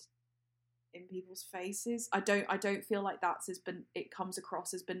it in people's faces. I don't feel like it comes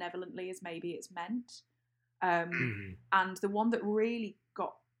across as benevolently as maybe it's meant. And the one that really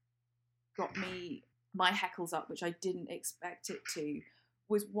got me my heckles up, which I didn't expect it to,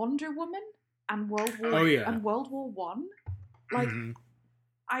 was Wonder Woman and World War One. Like,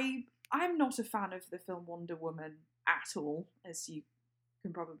 I'm not a fan of the film Wonder Woman at all, as you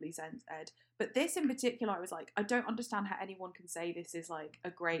can probably sense, Ed. But this in particular, I was like, I don't understand how anyone can say this is like a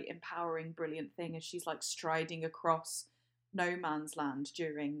great, empowering, brilliant thing, as she's like striding across no man's land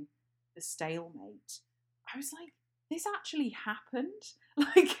during the stalemate. I was like, this actually happened?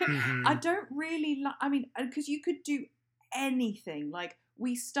 Like, I don't really I mean, because you could do anything. Like,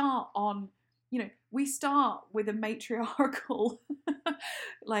 we start with a matriarchal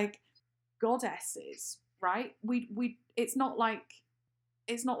like goddesses, right? It's not like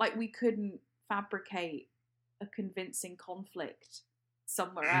we couldn't fabricate a convincing conflict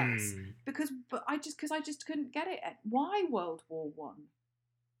somewhere else, because I just couldn't get it. Why World War One?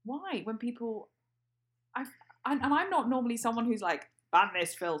 Why, when people, and I'm not normally someone who's like, ban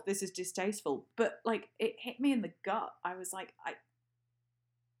this filth, this is distasteful, but like it hit me in the gut. I was like,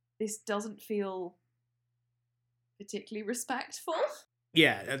 this doesn't feel particularly respectful.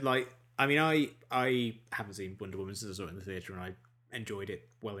 Yeah, like I mean, I haven't seen Wonder Woman since I saw it in the theater, and I enjoyed it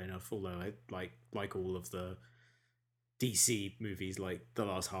well enough. Although I like all of the DC movies, like the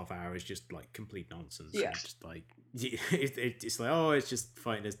last half hour is just like complete nonsense. Yeah. And just like it's like, oh, it's just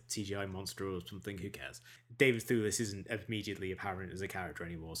fighting a CGI monster or something. Who cares? David Thewlis isn't immediately apparent as a character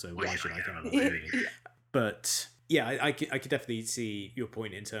anymore, so why should I care about that movie? Yeah. But yeah, I could definitely see your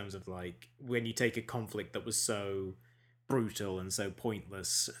point in terms of like when you take a conflict that was so brutal and so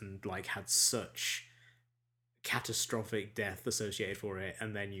pointless and like had such catastrophic death associated for it,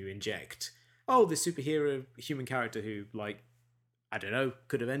 and then you inject, oh, this superhero human character who, like, I don't know,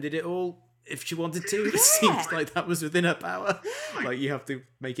 could have ended it all if she wanted to. It seems like that was within her power. Like, you have to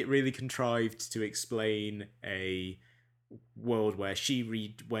make it really contrived to explain a world where she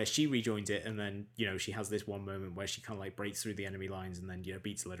rejoins it, and then, you know, she has this one moment where she kind of like breaks through the enemy lines and then, you know,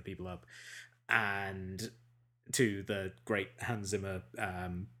 beats a lot of people up, and to the great Hans Zimmer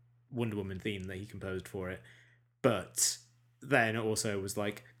Wonder Woman theme that he composed for it. But then also was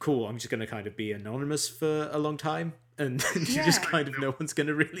like, cool, I'm just going to kind of be anonymous for a long time, and just kind of no one's going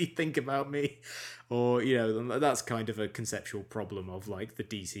to really think about me. Or, you know, that's kind of a conceptual problem of like the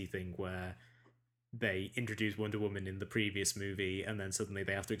DC thing where they introduced Wonder Woman in the previous movie and then suddenly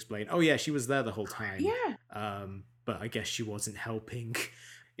they have to explain, oh yeah, she was there the whole time. But I guess she wasn't helping.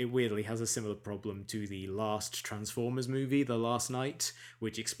 It weirdly has a similar problem to the last Transformers movie, The Last Knight,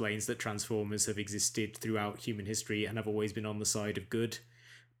 which explains that Transformers have existed throughout human history and have always been on the side of good.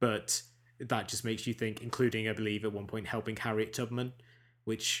 But that just makes you think, including, I believe, at one point helping Harriet Tubman,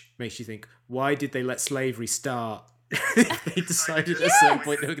 which makes you think, why did they let slavery start? They decided at a certain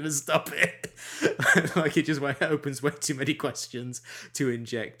point they were going to stop it. Like, it just opens way too many questions to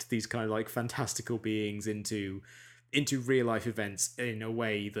inject these kind of like fantastical beings into real life events in a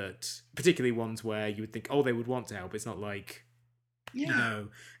way that, particularly ones where you would think, oh, they would want to help. It's not like, you know,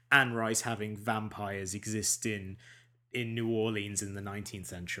 Anne Rice having vampires exist in New Orleans in the 19th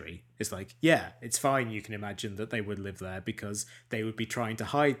century. It's like, yeah, it's fine. You can imagine that they would live there because they would be trying to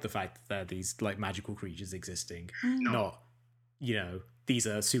hide the fact that there are these like magical creatures existing. Not, you know, these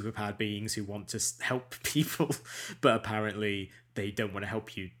are superpowered beings who want to help people, but apparently they don't want to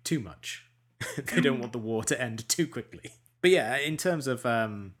help you too much. They don't want the war to end too quickly. But yeah, in terms of,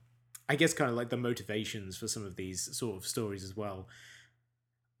 I guess, kind of like the motivations for some of these sort of stories as well,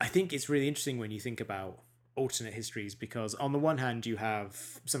 I think it's really interesting when you think about alternate histories, because on the one hand, you have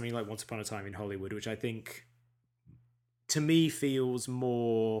something like Once Upon a Time in Hollywood, which I think, to me, feels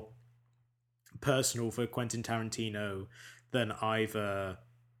more personal for Quentin Tarantino than either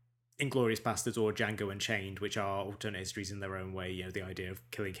Inglourious Basterds or Django Unchained, which are alternate histories in their own way. You know, the idea of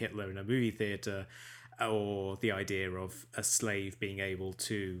killing Hitler in a movie theater, or the idea of a slave being able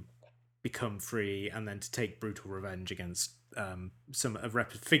to become free and then to take brutal revenge against some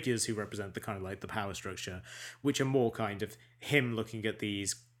figures who represent the kind of like the power structure, which are more kind of him looking at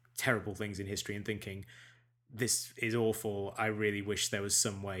these terrible things in history and thinking, this is awful. I really wish there was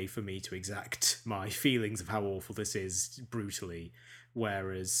some way for me to exact my feelings of how awful this is brutally.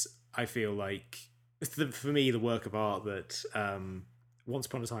 Whereas I feel like, for me, the work of art that Once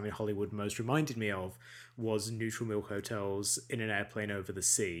Upon a Time in Hollywood most reminded me of was Neutral Milk Hotel's In an Airplane Over the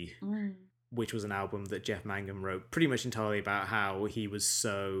Sea, which was an album that Jeff Mangum wrote pretty much entirely about how he was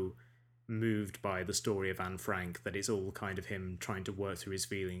so moved by the story of Anne Frank that it's all kind of him trying to work through his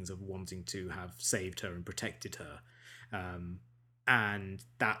feelings of wanting to have saved her and protected her. And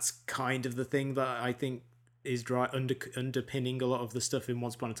that's kind of the thing that I think is underpinning a lot of the stuff in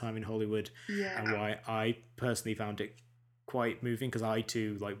Once Upon a Time in Hollywood, and why I personally found it quite moving, because I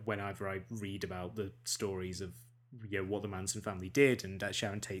too, like, whenever I read about the stories of, you know, what the Manson family did, and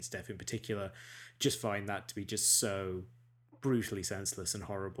Sharon Tate's death in particular, just find that to be just so brutally senseless and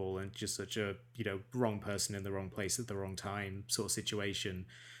horrible, and just such a, you know, wrong person in the wrong place at the wrong time sort of situation,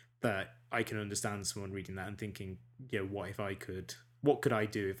 that I can understand someone reading that and thinking, you know, what could I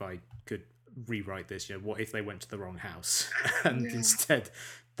do if I could rewrite this? You know, what if they went to the wrong house and instead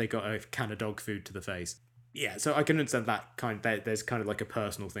they got a can of dog food to the face? Yeah, so I can understand that there's kind of like a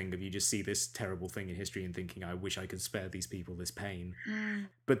personal thing of, you just see this terrible thing in history and thinking, I wish I could spare these people this pain.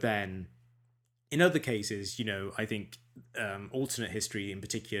 But then in other cases, you know, I think alternate history in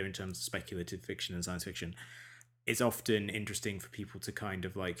particular, in terms of speculative fiction and science fiction, it's often interesting for people to kind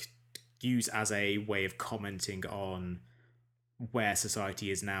of like use as a way of commenting on where society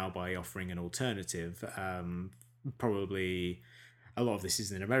is now by offering an alternative. Probably a lot of this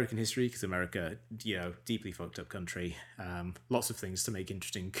is in American history, because America, you know, deeply fucked up country. Lots of things to make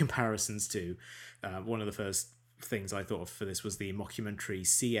interesting comparisons to. One of the first things I thought of for this was the mockumentary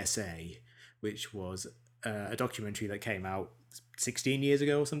CSA, which was a documentary that came out 16 years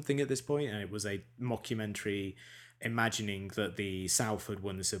ago or something at this point, and it was a mockumentary imagining that the South had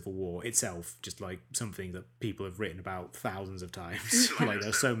won the Civil War itself, just like something that people have written about thousands of times. Yeah. Like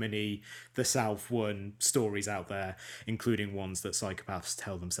there's so many the South won stories out there, including ones that psychopaths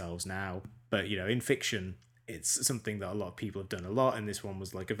tell themselves now. But in fiction, it's something that a lot of people have done a lot, and this one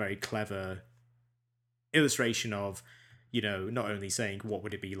was like a very clever illustration of not only saying what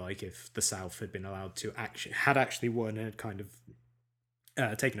would it be like if the South had been allowed to actually won and had kind of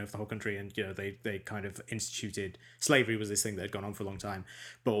taken over the whole country, and they kind of instituted slavery was this thing that had gone on for a long time,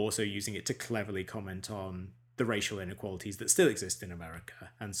 but also using it to cleverly comment on the racial inequalities that still exist in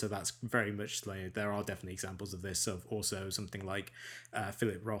America. And so that's very much like, there are definitely examples of this, of also something like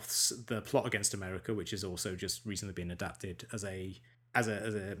Philip Roth's The Plot Against America, which has also just recently been adapted as a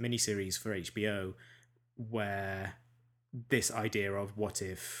miniseries for HBO, where this idea of what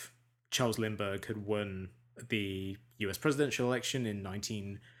if Charles Lindbergh had won the US presidential election in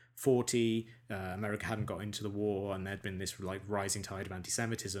 1940, America hadn't got into the war, and there'd been this like rising tide of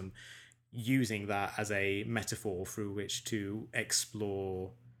anti-Semitism, using that as a metaphor through which to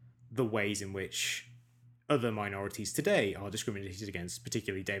explore the ways in which other minorities today are discriminated against,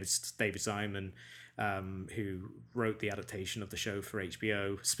 particularly David Simon, who wrote the adaptation of the show for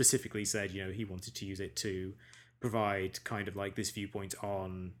HBO, specifically said he wanted to use it to provide kind of like this viewpoint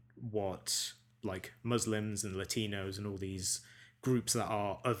on what like Muslims and Latinos and all these groups that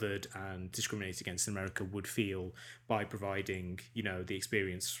are othered and discriminated against in America would feel, by providing the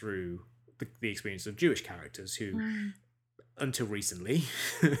experience through the experience of Jewish characters who until recently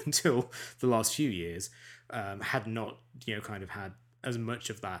until the last few years had not kind of had as much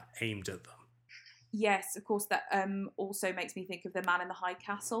of that aimed at them. Yes, of course. That also makes me think of The Man in the High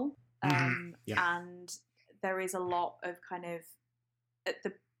Castle. Yeah. And there is a lot of kind of at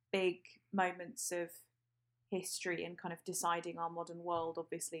the big moments of history and kind of deciding our modern world.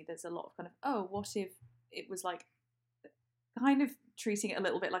 Obviously, there's a lot of kind of, what if it was like kind of treating it a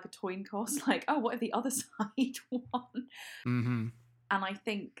little bit like a coin toss, like, what if the other side won? And I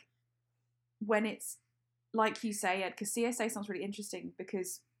think when it's like you say, Ed, because CSA sounds really interesting,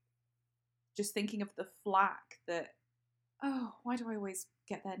 because just thinking of the flack that, why do I always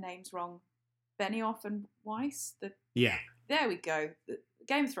get their names wrong? Benioff and Weiss? There we go. The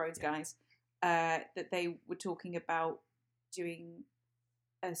Game of Thrones guys. That they were talking about doing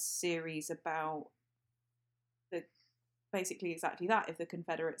a series about basically exactly that, if the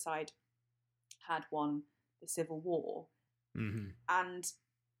Confederate side had won the Civil War. And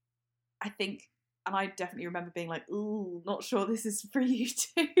I think, and I definitely remember being like, ooh, not sure this is for you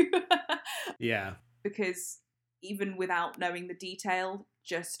too. Yeah. Because even without knowing the detail,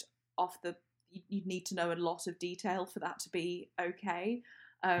 just off you'd need to know a lot of detail for that to be okay.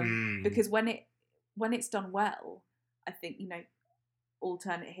 Because when it's done well, I think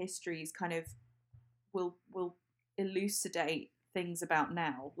alternate histories kind of will elucidate things about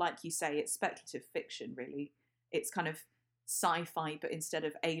now. Like you say, it's speculative fiction, really. It's kind of sci-fi, but instead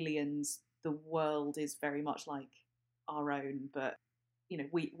of aliens, the world is very much like our own. But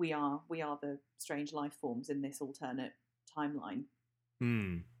we are the strange life forms in this alternate timeline.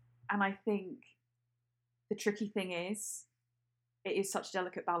 And I think the tricky thing is, it is such a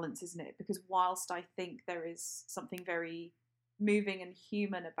delicate balance, isn't it? Because whilst I think there is something very moving and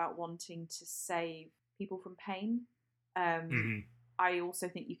human about wanting to save people from pain, I also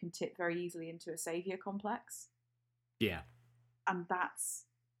think you can tip very easily into a saviour complex. Yeah. And that's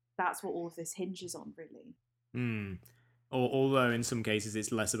what all of this hinges on, really. Although in some cases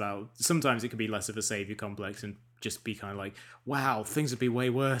it's less about, sometimes it can be less of a saviour complex and just be kind of like, wow, things would be way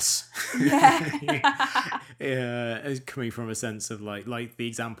worse. Yeah. Yeah, coming from a sense of like the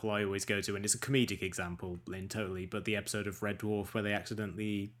example I always go to, and it's a comedic example, Lynn, totally, but the episode of Red Dwarf where they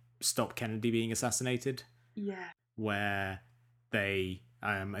accidentally stop Kennedy being assassinated. Yeah. Where they,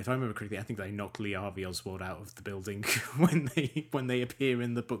 if I remember correctly, I think they knock Lee Harvey Oswald out of the building when they appear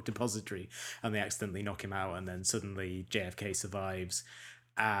in the book depository, and they accidentally knock him out, and then suddenly JFK survives,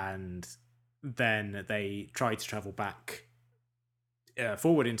 and then they try to travel back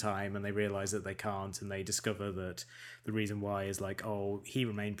forward in time, and they realize that they can't, and they discover that the reason why is like, he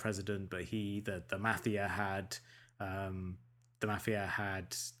remained president, but the mafia had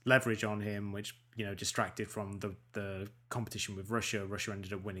leverage on him, which distracted from the competition with Russia. Russia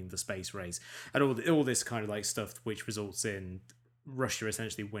ended up winning the space race, and all this kind of like stuff, which results in Russia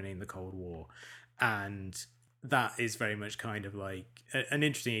essentially winning the Cold War. And that is very much kind of like an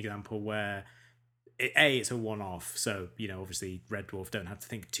interesting example where it's a one-off, so obviously Red Dwarf don't have to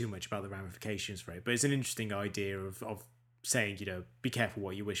think too much about the ramifications for it, but it's an interesting idea of saying, be careful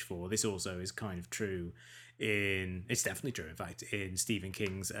what you wish for. This also is kind of true it's definitely true, in fact, in Stephen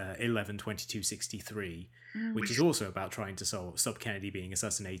King's 11/22/63, which is also about trying to stop Kennedy being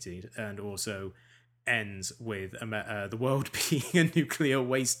assassinated, and also ends with the world being a nuclear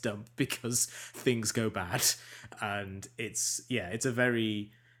waste dump because things go bad. And it's a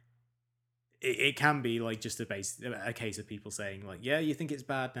very... It can be like just a case of people saying like, yeah, you think it's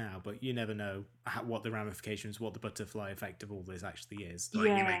bad now, but you never know what the ramifications, what the butterfly effect of all this actually is.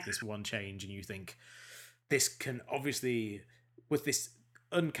 Like, you make this one change and you think this can obviously, with this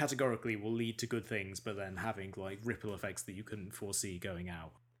uncategorically, will lead to good things, but then having like ripple effects that you couldn't foresee going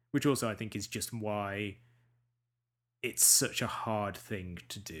out. Which also I think is just why it's such a hard thing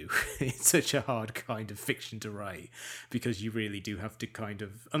to do. It's such a hard kind of fiction to write, because you really do have to kind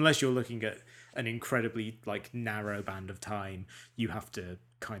of, unless you're looking at an incredibly like narrow band of time, you have to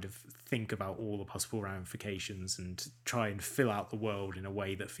kind of think about all the possible ramifications and try and fill out the world in a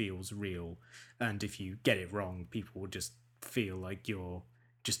way that feels real. And if you get it wrong, people will just feel like you're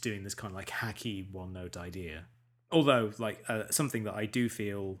just doing this kind of like hacky one-note idea. Although, like, something that I do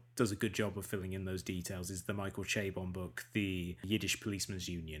feel does a good job of filling in those details is the Michael Chabon book, The Yiddish Policeman's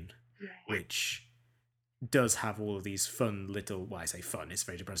Union, which does have all of these fun little... Well, I say fun, it's a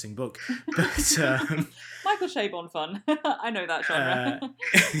very depressing book, but... Michael Chabon fun. I know that genre.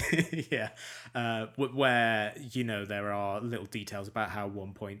 Where, there are little details about how at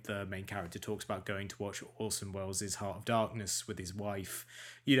one point the main character talks about going to watch Orson Welles' Heart of Darkness with his wife.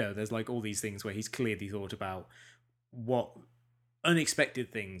 There's like all these things where he's clearly thought about what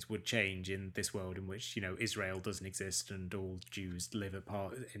unexpected things would change in this world in which, Israel doesn't exist and all Jews live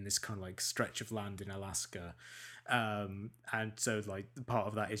apart in this kind of like stretch of land in Alaska. And so like part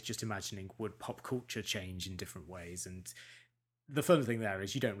of that is just imagining, would pop culture change in different ways? And the fun thing there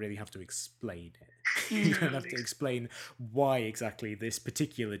is you don't really have to explain it. You don't have to explain why exactly this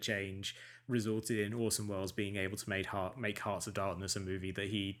particular change resulted in Orson Welles being able to make Hearts of Darkness, a movie that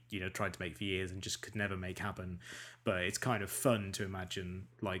he, tried to make for years and just could never make happen. But it's kind of fun to imagine,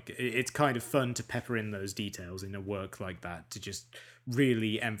 like, it's kind of fun to pepper in those details in a work like that to just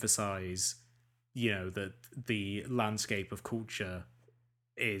really emphasize, that the landscape of culture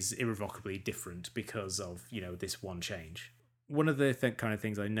is irrevocably different because of, this one change. One of the kind of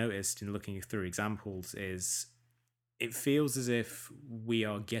things I noticed in looking through examples is it feels as if we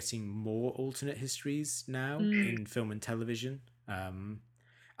are getting more alternate histories now in film and television.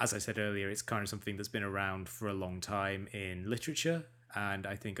 As I said earlier, it's kind of something that's been around for a long time in literature, and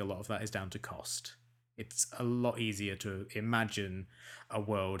I think a lot of that is down to cost. It's a lot easier to imagine a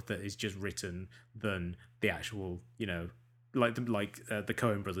world that is just written than the actual, like the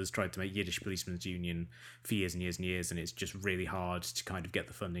Coen brothers tried to make Yiddish Policeman's Union for years and years and years, and it's just really hard to kind of get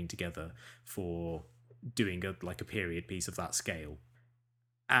the funding together for doing a period piece of that scale.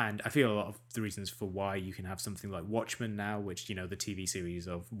 And I feel a lot of the reasons for why you can have something like Watchmen now, which, the TV series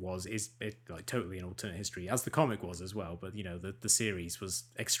is like totally an alternate history, as the comic was as well. But, the series was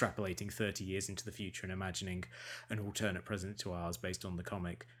extrapolating 30 years into the future and imagining an alternate present to ours based on the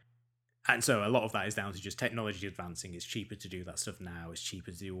comic. And so a lot of that is down to just technology advancing. It's cheaper to do that stuff now. It's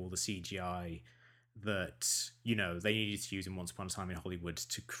cheaper to do all the CGI that, they needed to use in Once Upon a Time in Hollywood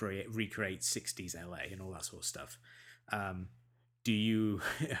to recreate 60s LA and all that sort of stuff.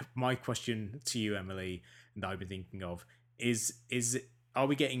 My question to you, Emily, that I've been thinking of is are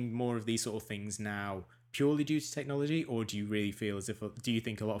we getting more of these sort of things now purely due to technology, or do you really feel do you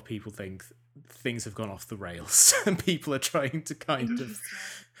think a lot of people think things have gone off the rails and people are trying to kind of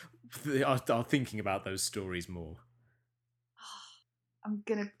are thinking about those stories more? I'm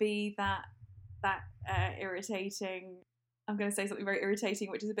gonna be that irritating. I'm gonna say something very irritating,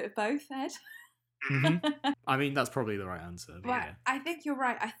 which is a bit of both, Ed. Mm-hmm. I mean, that's probably the right answer. But yeah. I think you're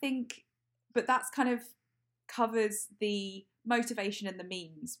right. But that's kind of covers the motivation and the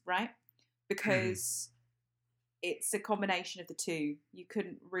means, right? Because it's a combination of the two. You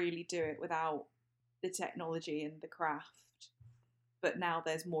couldn't really do it without the technology and the craft, but now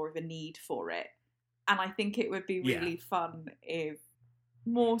there's more of a need for it. And I think it would be really fun if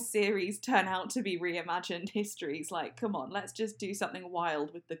more series turn out to be reimagined histories. Like, come on, let's just do something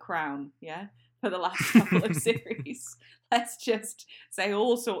wild with The Crown, yeah? For the last couple of series. Let's just say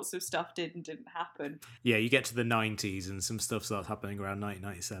all sorts of stuff did and didn't happen. Yeah, you get to the 90s and some stuff starts happening around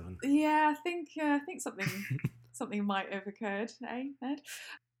 1997. Yeah, I think something might have occurred, Ed?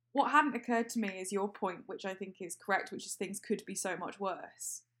 What hadn't occurred to me is your point, which I think is correct, which is things could be so much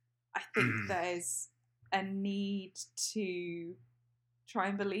worse. I think there's a need to try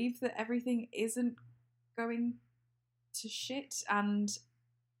and believe that everything isn't going to shit, and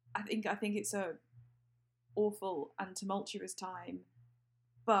I think it's a awful and tumultuous time,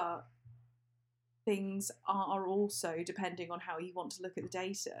 but things are also, depending on how you want to look at the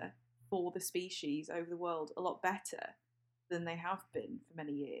data, for the species over the world a lot better than they have been for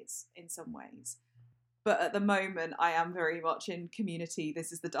many years in some ways. But at the moment, I am very much in community,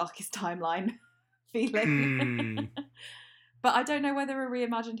 this is the darkest timeline feeling. But I don't know whether a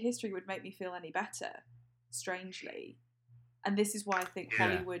reimagined history would make me feel any better, strangely. And this is why I think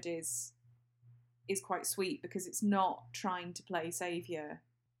Hollywood is quite sweet, because it's not trying to play saviour.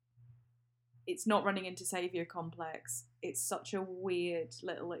 It's not running into saviour complex. It's such a weird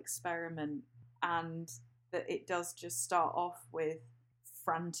little experiment, and that it does just start off with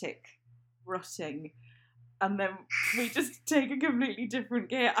frantic rutting, and then we just take a completely different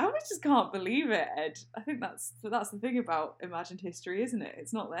gear. I almost just can't believe it, Ed. I think that's the thing about imagined history, isn't it?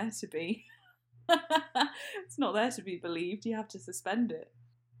 It's not there to be. It's not there to be believed. You have to suspend it.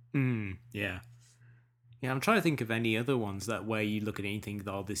 Yeah. I'm trying to think of any other ones that where you look at anything,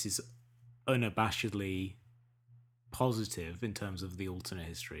 oh, this is unabashedly positive in terms of the alternate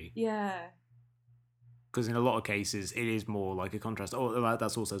history. Yeah. Because in a lot of cases, it is more like a contrast. Oh,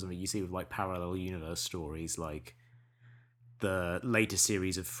 that's also something you see with like parallel universe stories, like the later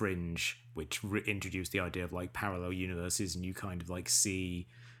series of Fringe, which introduced the idea of like parallel universes, and you kind of like see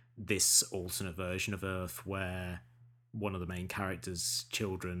this alternate version of Earth where one of the main characters'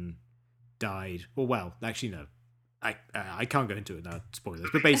 children died. Well, actually, no. I can't go into it now,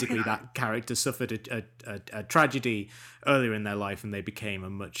 spoilers, but basically that character suffered a tragedy earlier in their life, and they became a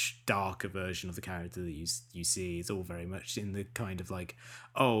much darker version of the character that you see. It's all very much in the kind of like,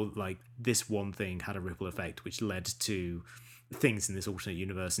 oh, like this one thing had a ripple effect which led to things in this alternate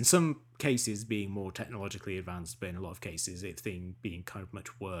universe. In some cases being more technologically advanced, but in a lot of cases it being kind of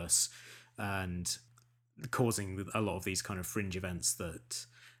much worse, and causing a lot of these kind of fringe events that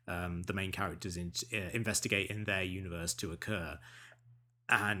the main characters investigate in their universe to occur.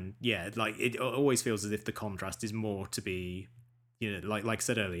 And yeah, like it always feels as if the contrast is more to be, like I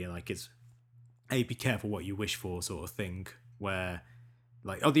said earlier, like it's a be careful what you wish for sort of thing, where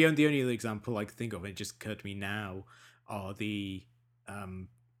like, the only other example I can think of, it just occurred to me now, are the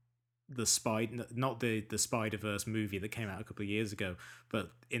Spider-Verse movie that came out a couple of years ago,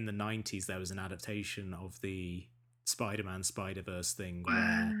 but in the 90s there was an adaptation of the Spider-Man Spider-Verse thing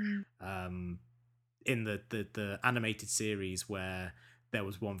where in the animated series, where there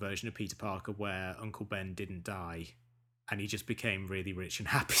was one version of Peter Parker where Uncle Ben didn't die and he just became really rich and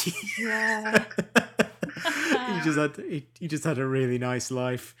happy. Yeah. he just had a really nice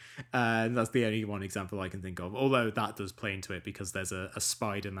life, and that's the only one example I can think of, although that does play into it because there's a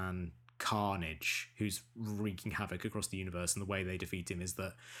Spider-Man Carnage who's wreaking havoc across the universe, and the way they defeat him is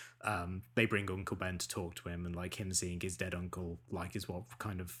that they bring Uncle Ben to talk to him, and like him seeing his dead uncle like is what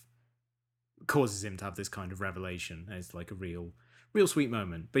kind of causes him to have this kind of revelation. And it's like a real sweet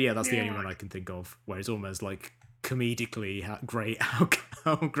moment. But yeah, that's the only one I can think of where it's almost like comedically how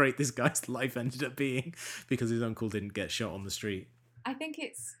great this guy's life ended up being because his uncle didn't get shot on the street. I think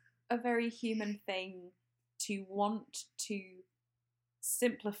it's a very human thing to want to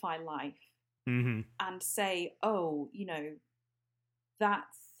simplify life and say, oh, that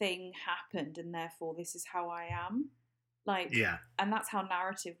thing happened and therefore this is how I am. Like, yeah. And that's how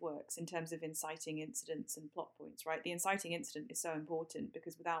narrative works in terms of inciting incidents and plot points, right? The inciting incident is so important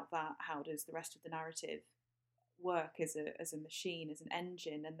because without that, how does the rest of the narrative work as a machine, as an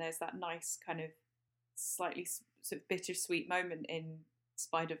engine? And there's that nice kind of slightly sort of bittersweet moment in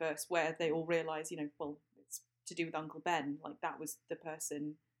Spider-Verse where they all realise, well, it's to do with Uncle Ben. Like, that was the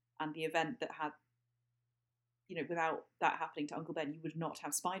person and the event that had, without that happening to Uncle Ben, you would not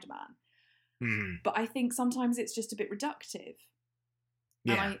have Spider-Man. But I think sometimes it's just a bit reductive.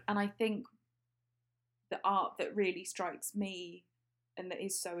 Yeah. And I think the art that really strikes me and that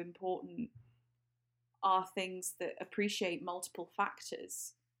is so important are things that appreciate multiple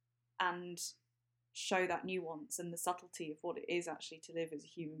factors and show that nuance and the subtlety of what it is actually to live as a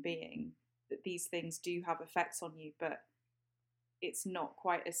human being, that these things do have effects on you, but it's not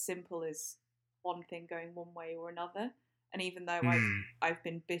quite as simple as one thing going one way or another. And even though I've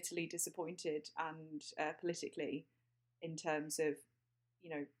been bitterly disappointed and politically in terms of,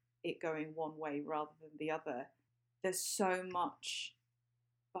 it going one way rather than the other, there's so much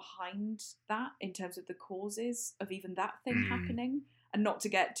behind that in terms of the causes of even that thing happening. And not to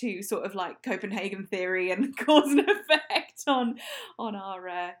get too sort of like Copenhagen theory and cause and effect on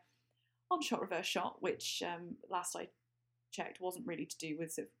our on shot reverse shot, which last I checked wasn't really to do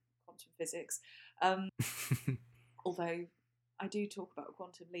with sort of quantum physics. Although I do talk about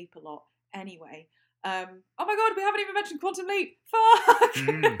Quantum Leap a lot anyway. Oh my god, we haven't even mentioned Quantum Leap. Fuck!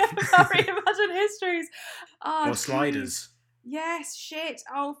 Reimagine Histories. Or Sliders. Yes, shit.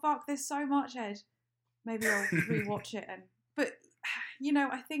 Oh fuck, there's so much, Ed. Maybe I'll rewatch it but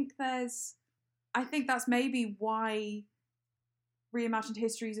I think that's maybe why Reimagined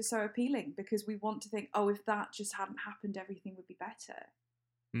Histories are so appealing, because we want to think, oh, if that just hadn't happened, everything would be better.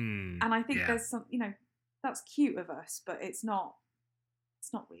 And I think there's some, that's cute of us, but it's not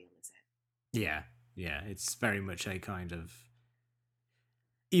real, is it? Yeah, it's very much a kind of,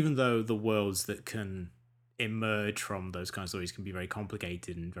 even though the worlds that can emerge from those kind of stories can be very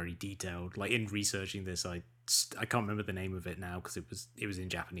complicated and very detailed. Like in researching this, I can't remember the name of it now because it was in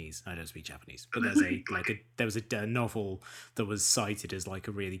Japanese. I don't speak Japanese, but there was a novel that was cited as like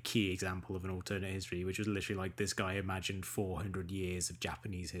a really key example of an alternate history, which was literally like this guy imagined 400 years of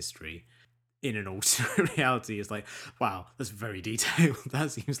Japanese history in an alternate reality. Is like, wow, that's very detailed. That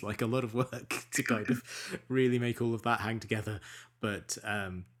seems like a lot of work to kind of really make all of that hang together. But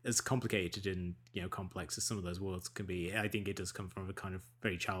as complicated and complex as some of those worlds can be, I think it does come from a kind of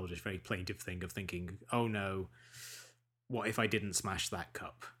very childish, very plaintive thing of thinking, oh no, what if I didn't smash that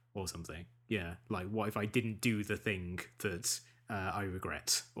cup or something? Yeah, like what if I didn't do the thing that I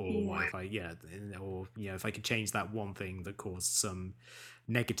regret, or what if if I could change that one thing that caused some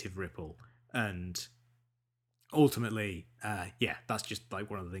negative ripple. And ultimately, that's just like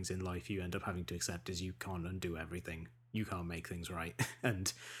one of the things in life you end up having to accept, is you can't undo everything. You can't make things right.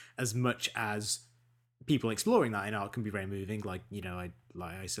 And as much as people exploring that in art can be very moving,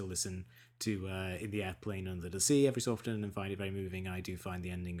 I still listen to In the Airplane Under the Sea every so often and find it very moving. I do find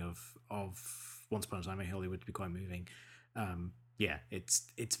the ending of Once Upon a Time in Hollywood to be quite moving.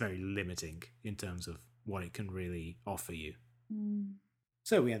 It's very limiting in terms of what it can really offer you.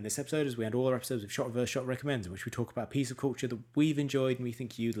 So we end this episode, as we end all our episodes, of Shot Reverse Shot Recommends, in which we talk about a piece of culture that we've enjoyed and we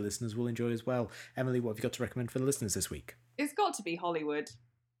think you, the listeners, will enjoy as well. Emily, what have you got to recommend for the listeners this week? It's got to be Hollywood.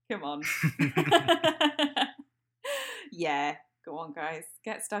 Come on. Yeah, go on, guys.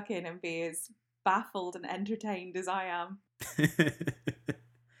 Get stuck in and be as baffled and entertained as I am.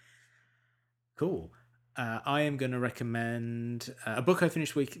 Cool. I am going to recommend a book I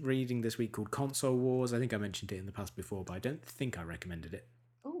finished reading this week called Console Wars. I think I mentioned it in the past before, but I don't think I recommended it.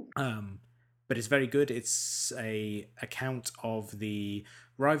 Oh. But it's very good. It's a account of the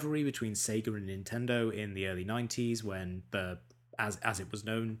rivalry between Sega and Nintendo in the early 90s, when as it was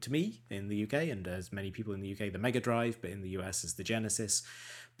known to me in the UK, and as many people in the UK, the Mega Drive, but in the US as the Genesis,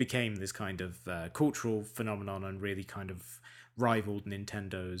 became this kind of cultural phenomenon and really kind of rivaled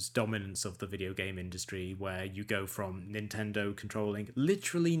Nintendo's dominance of the video game industry, where you go from Nintendo controlling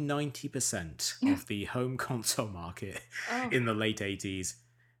literally 90% of the home console market in the late 80s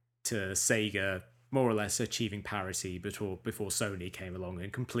to Sega more or less achieving parity before Sony came along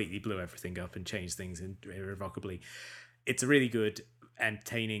and completely blew everything up and changed things irrevocably. It's a really good,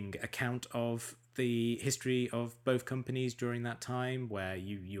 entertaining account of the history of both companies during that time, where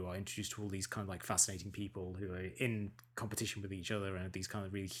you are introduced to all these kind of like fascinating people who are in competition with each other and these kind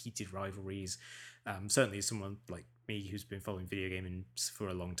of really heated rivalries. Certainly as someone like me who's been following video gaming for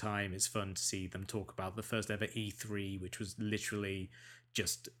a long time, it's fun to see them talk about the first ever E3, which was literally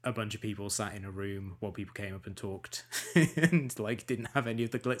just a bunch of people sat in a room while people came up and talked and like didn't have any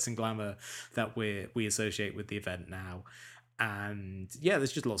of the glitz and glamour that we associate with the event now. And yeah,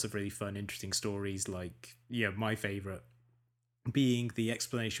 there's just lots of really fun, interesting stories. Like, my favorite being the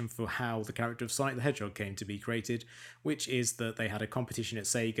explanation for how the character of Sonic the Hedgehog came to be created, which is that they had a competition at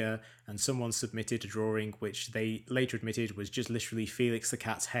Sega and someone submitted a drawing which they later admitted was just literally Felix the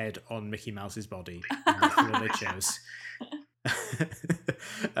cat's head on Mickey Mouse's body. And that's what they chose.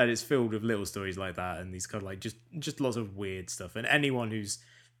 And it's filled with little stories like that and these kind of like just lots of weird stuff. And anyone who's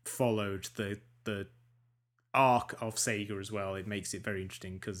followed the arc of Sega as well, it makes it very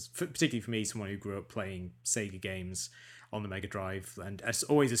interesting, because particularly for me, someone who grew up playing Sega games on the Mega Drive and has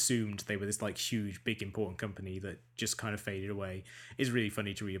always assumed they were this like huge, big, important company that just kind of faded away, it's really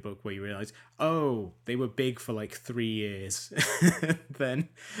funny to read a book where you realize, oh, they were big for like 3 years, then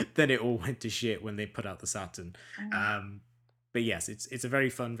it all went to shit when they put out the Saturn. But yes, it's a very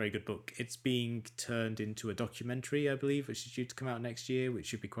fun, very good book. It's being turned into a documentary, I believe, which is due to come out next year, which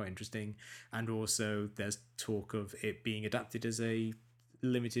should be quite interesting. And also there's talk of it being adapted as a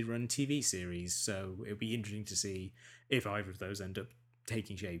limited run TV series. So it'll be interesting to see if either of those end up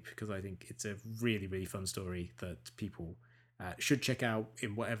taking shape, because I think it's a really, really fun story that people should check out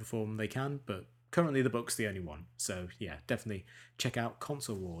in whatever form they can. But currently the book's the only one. So yeah, definitely check out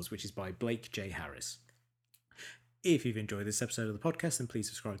Console Wars, which is by Blake J. Harris. If you've enjoyed this episode of the podcast, then please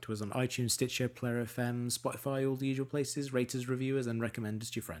subscribe to us on iTunes, Stitcher, Player FM, Spotify, all the usual places. Rate us, review us, and recommend us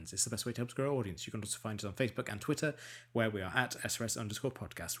to your friends. It's the best way to help us grow our audience. You can also find us on Facebook and Twitter, where we are at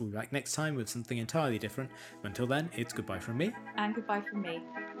SRS_podcast. We'll be back next time with something entirely different. Until then, it's goodbye from me. And goodbye from me.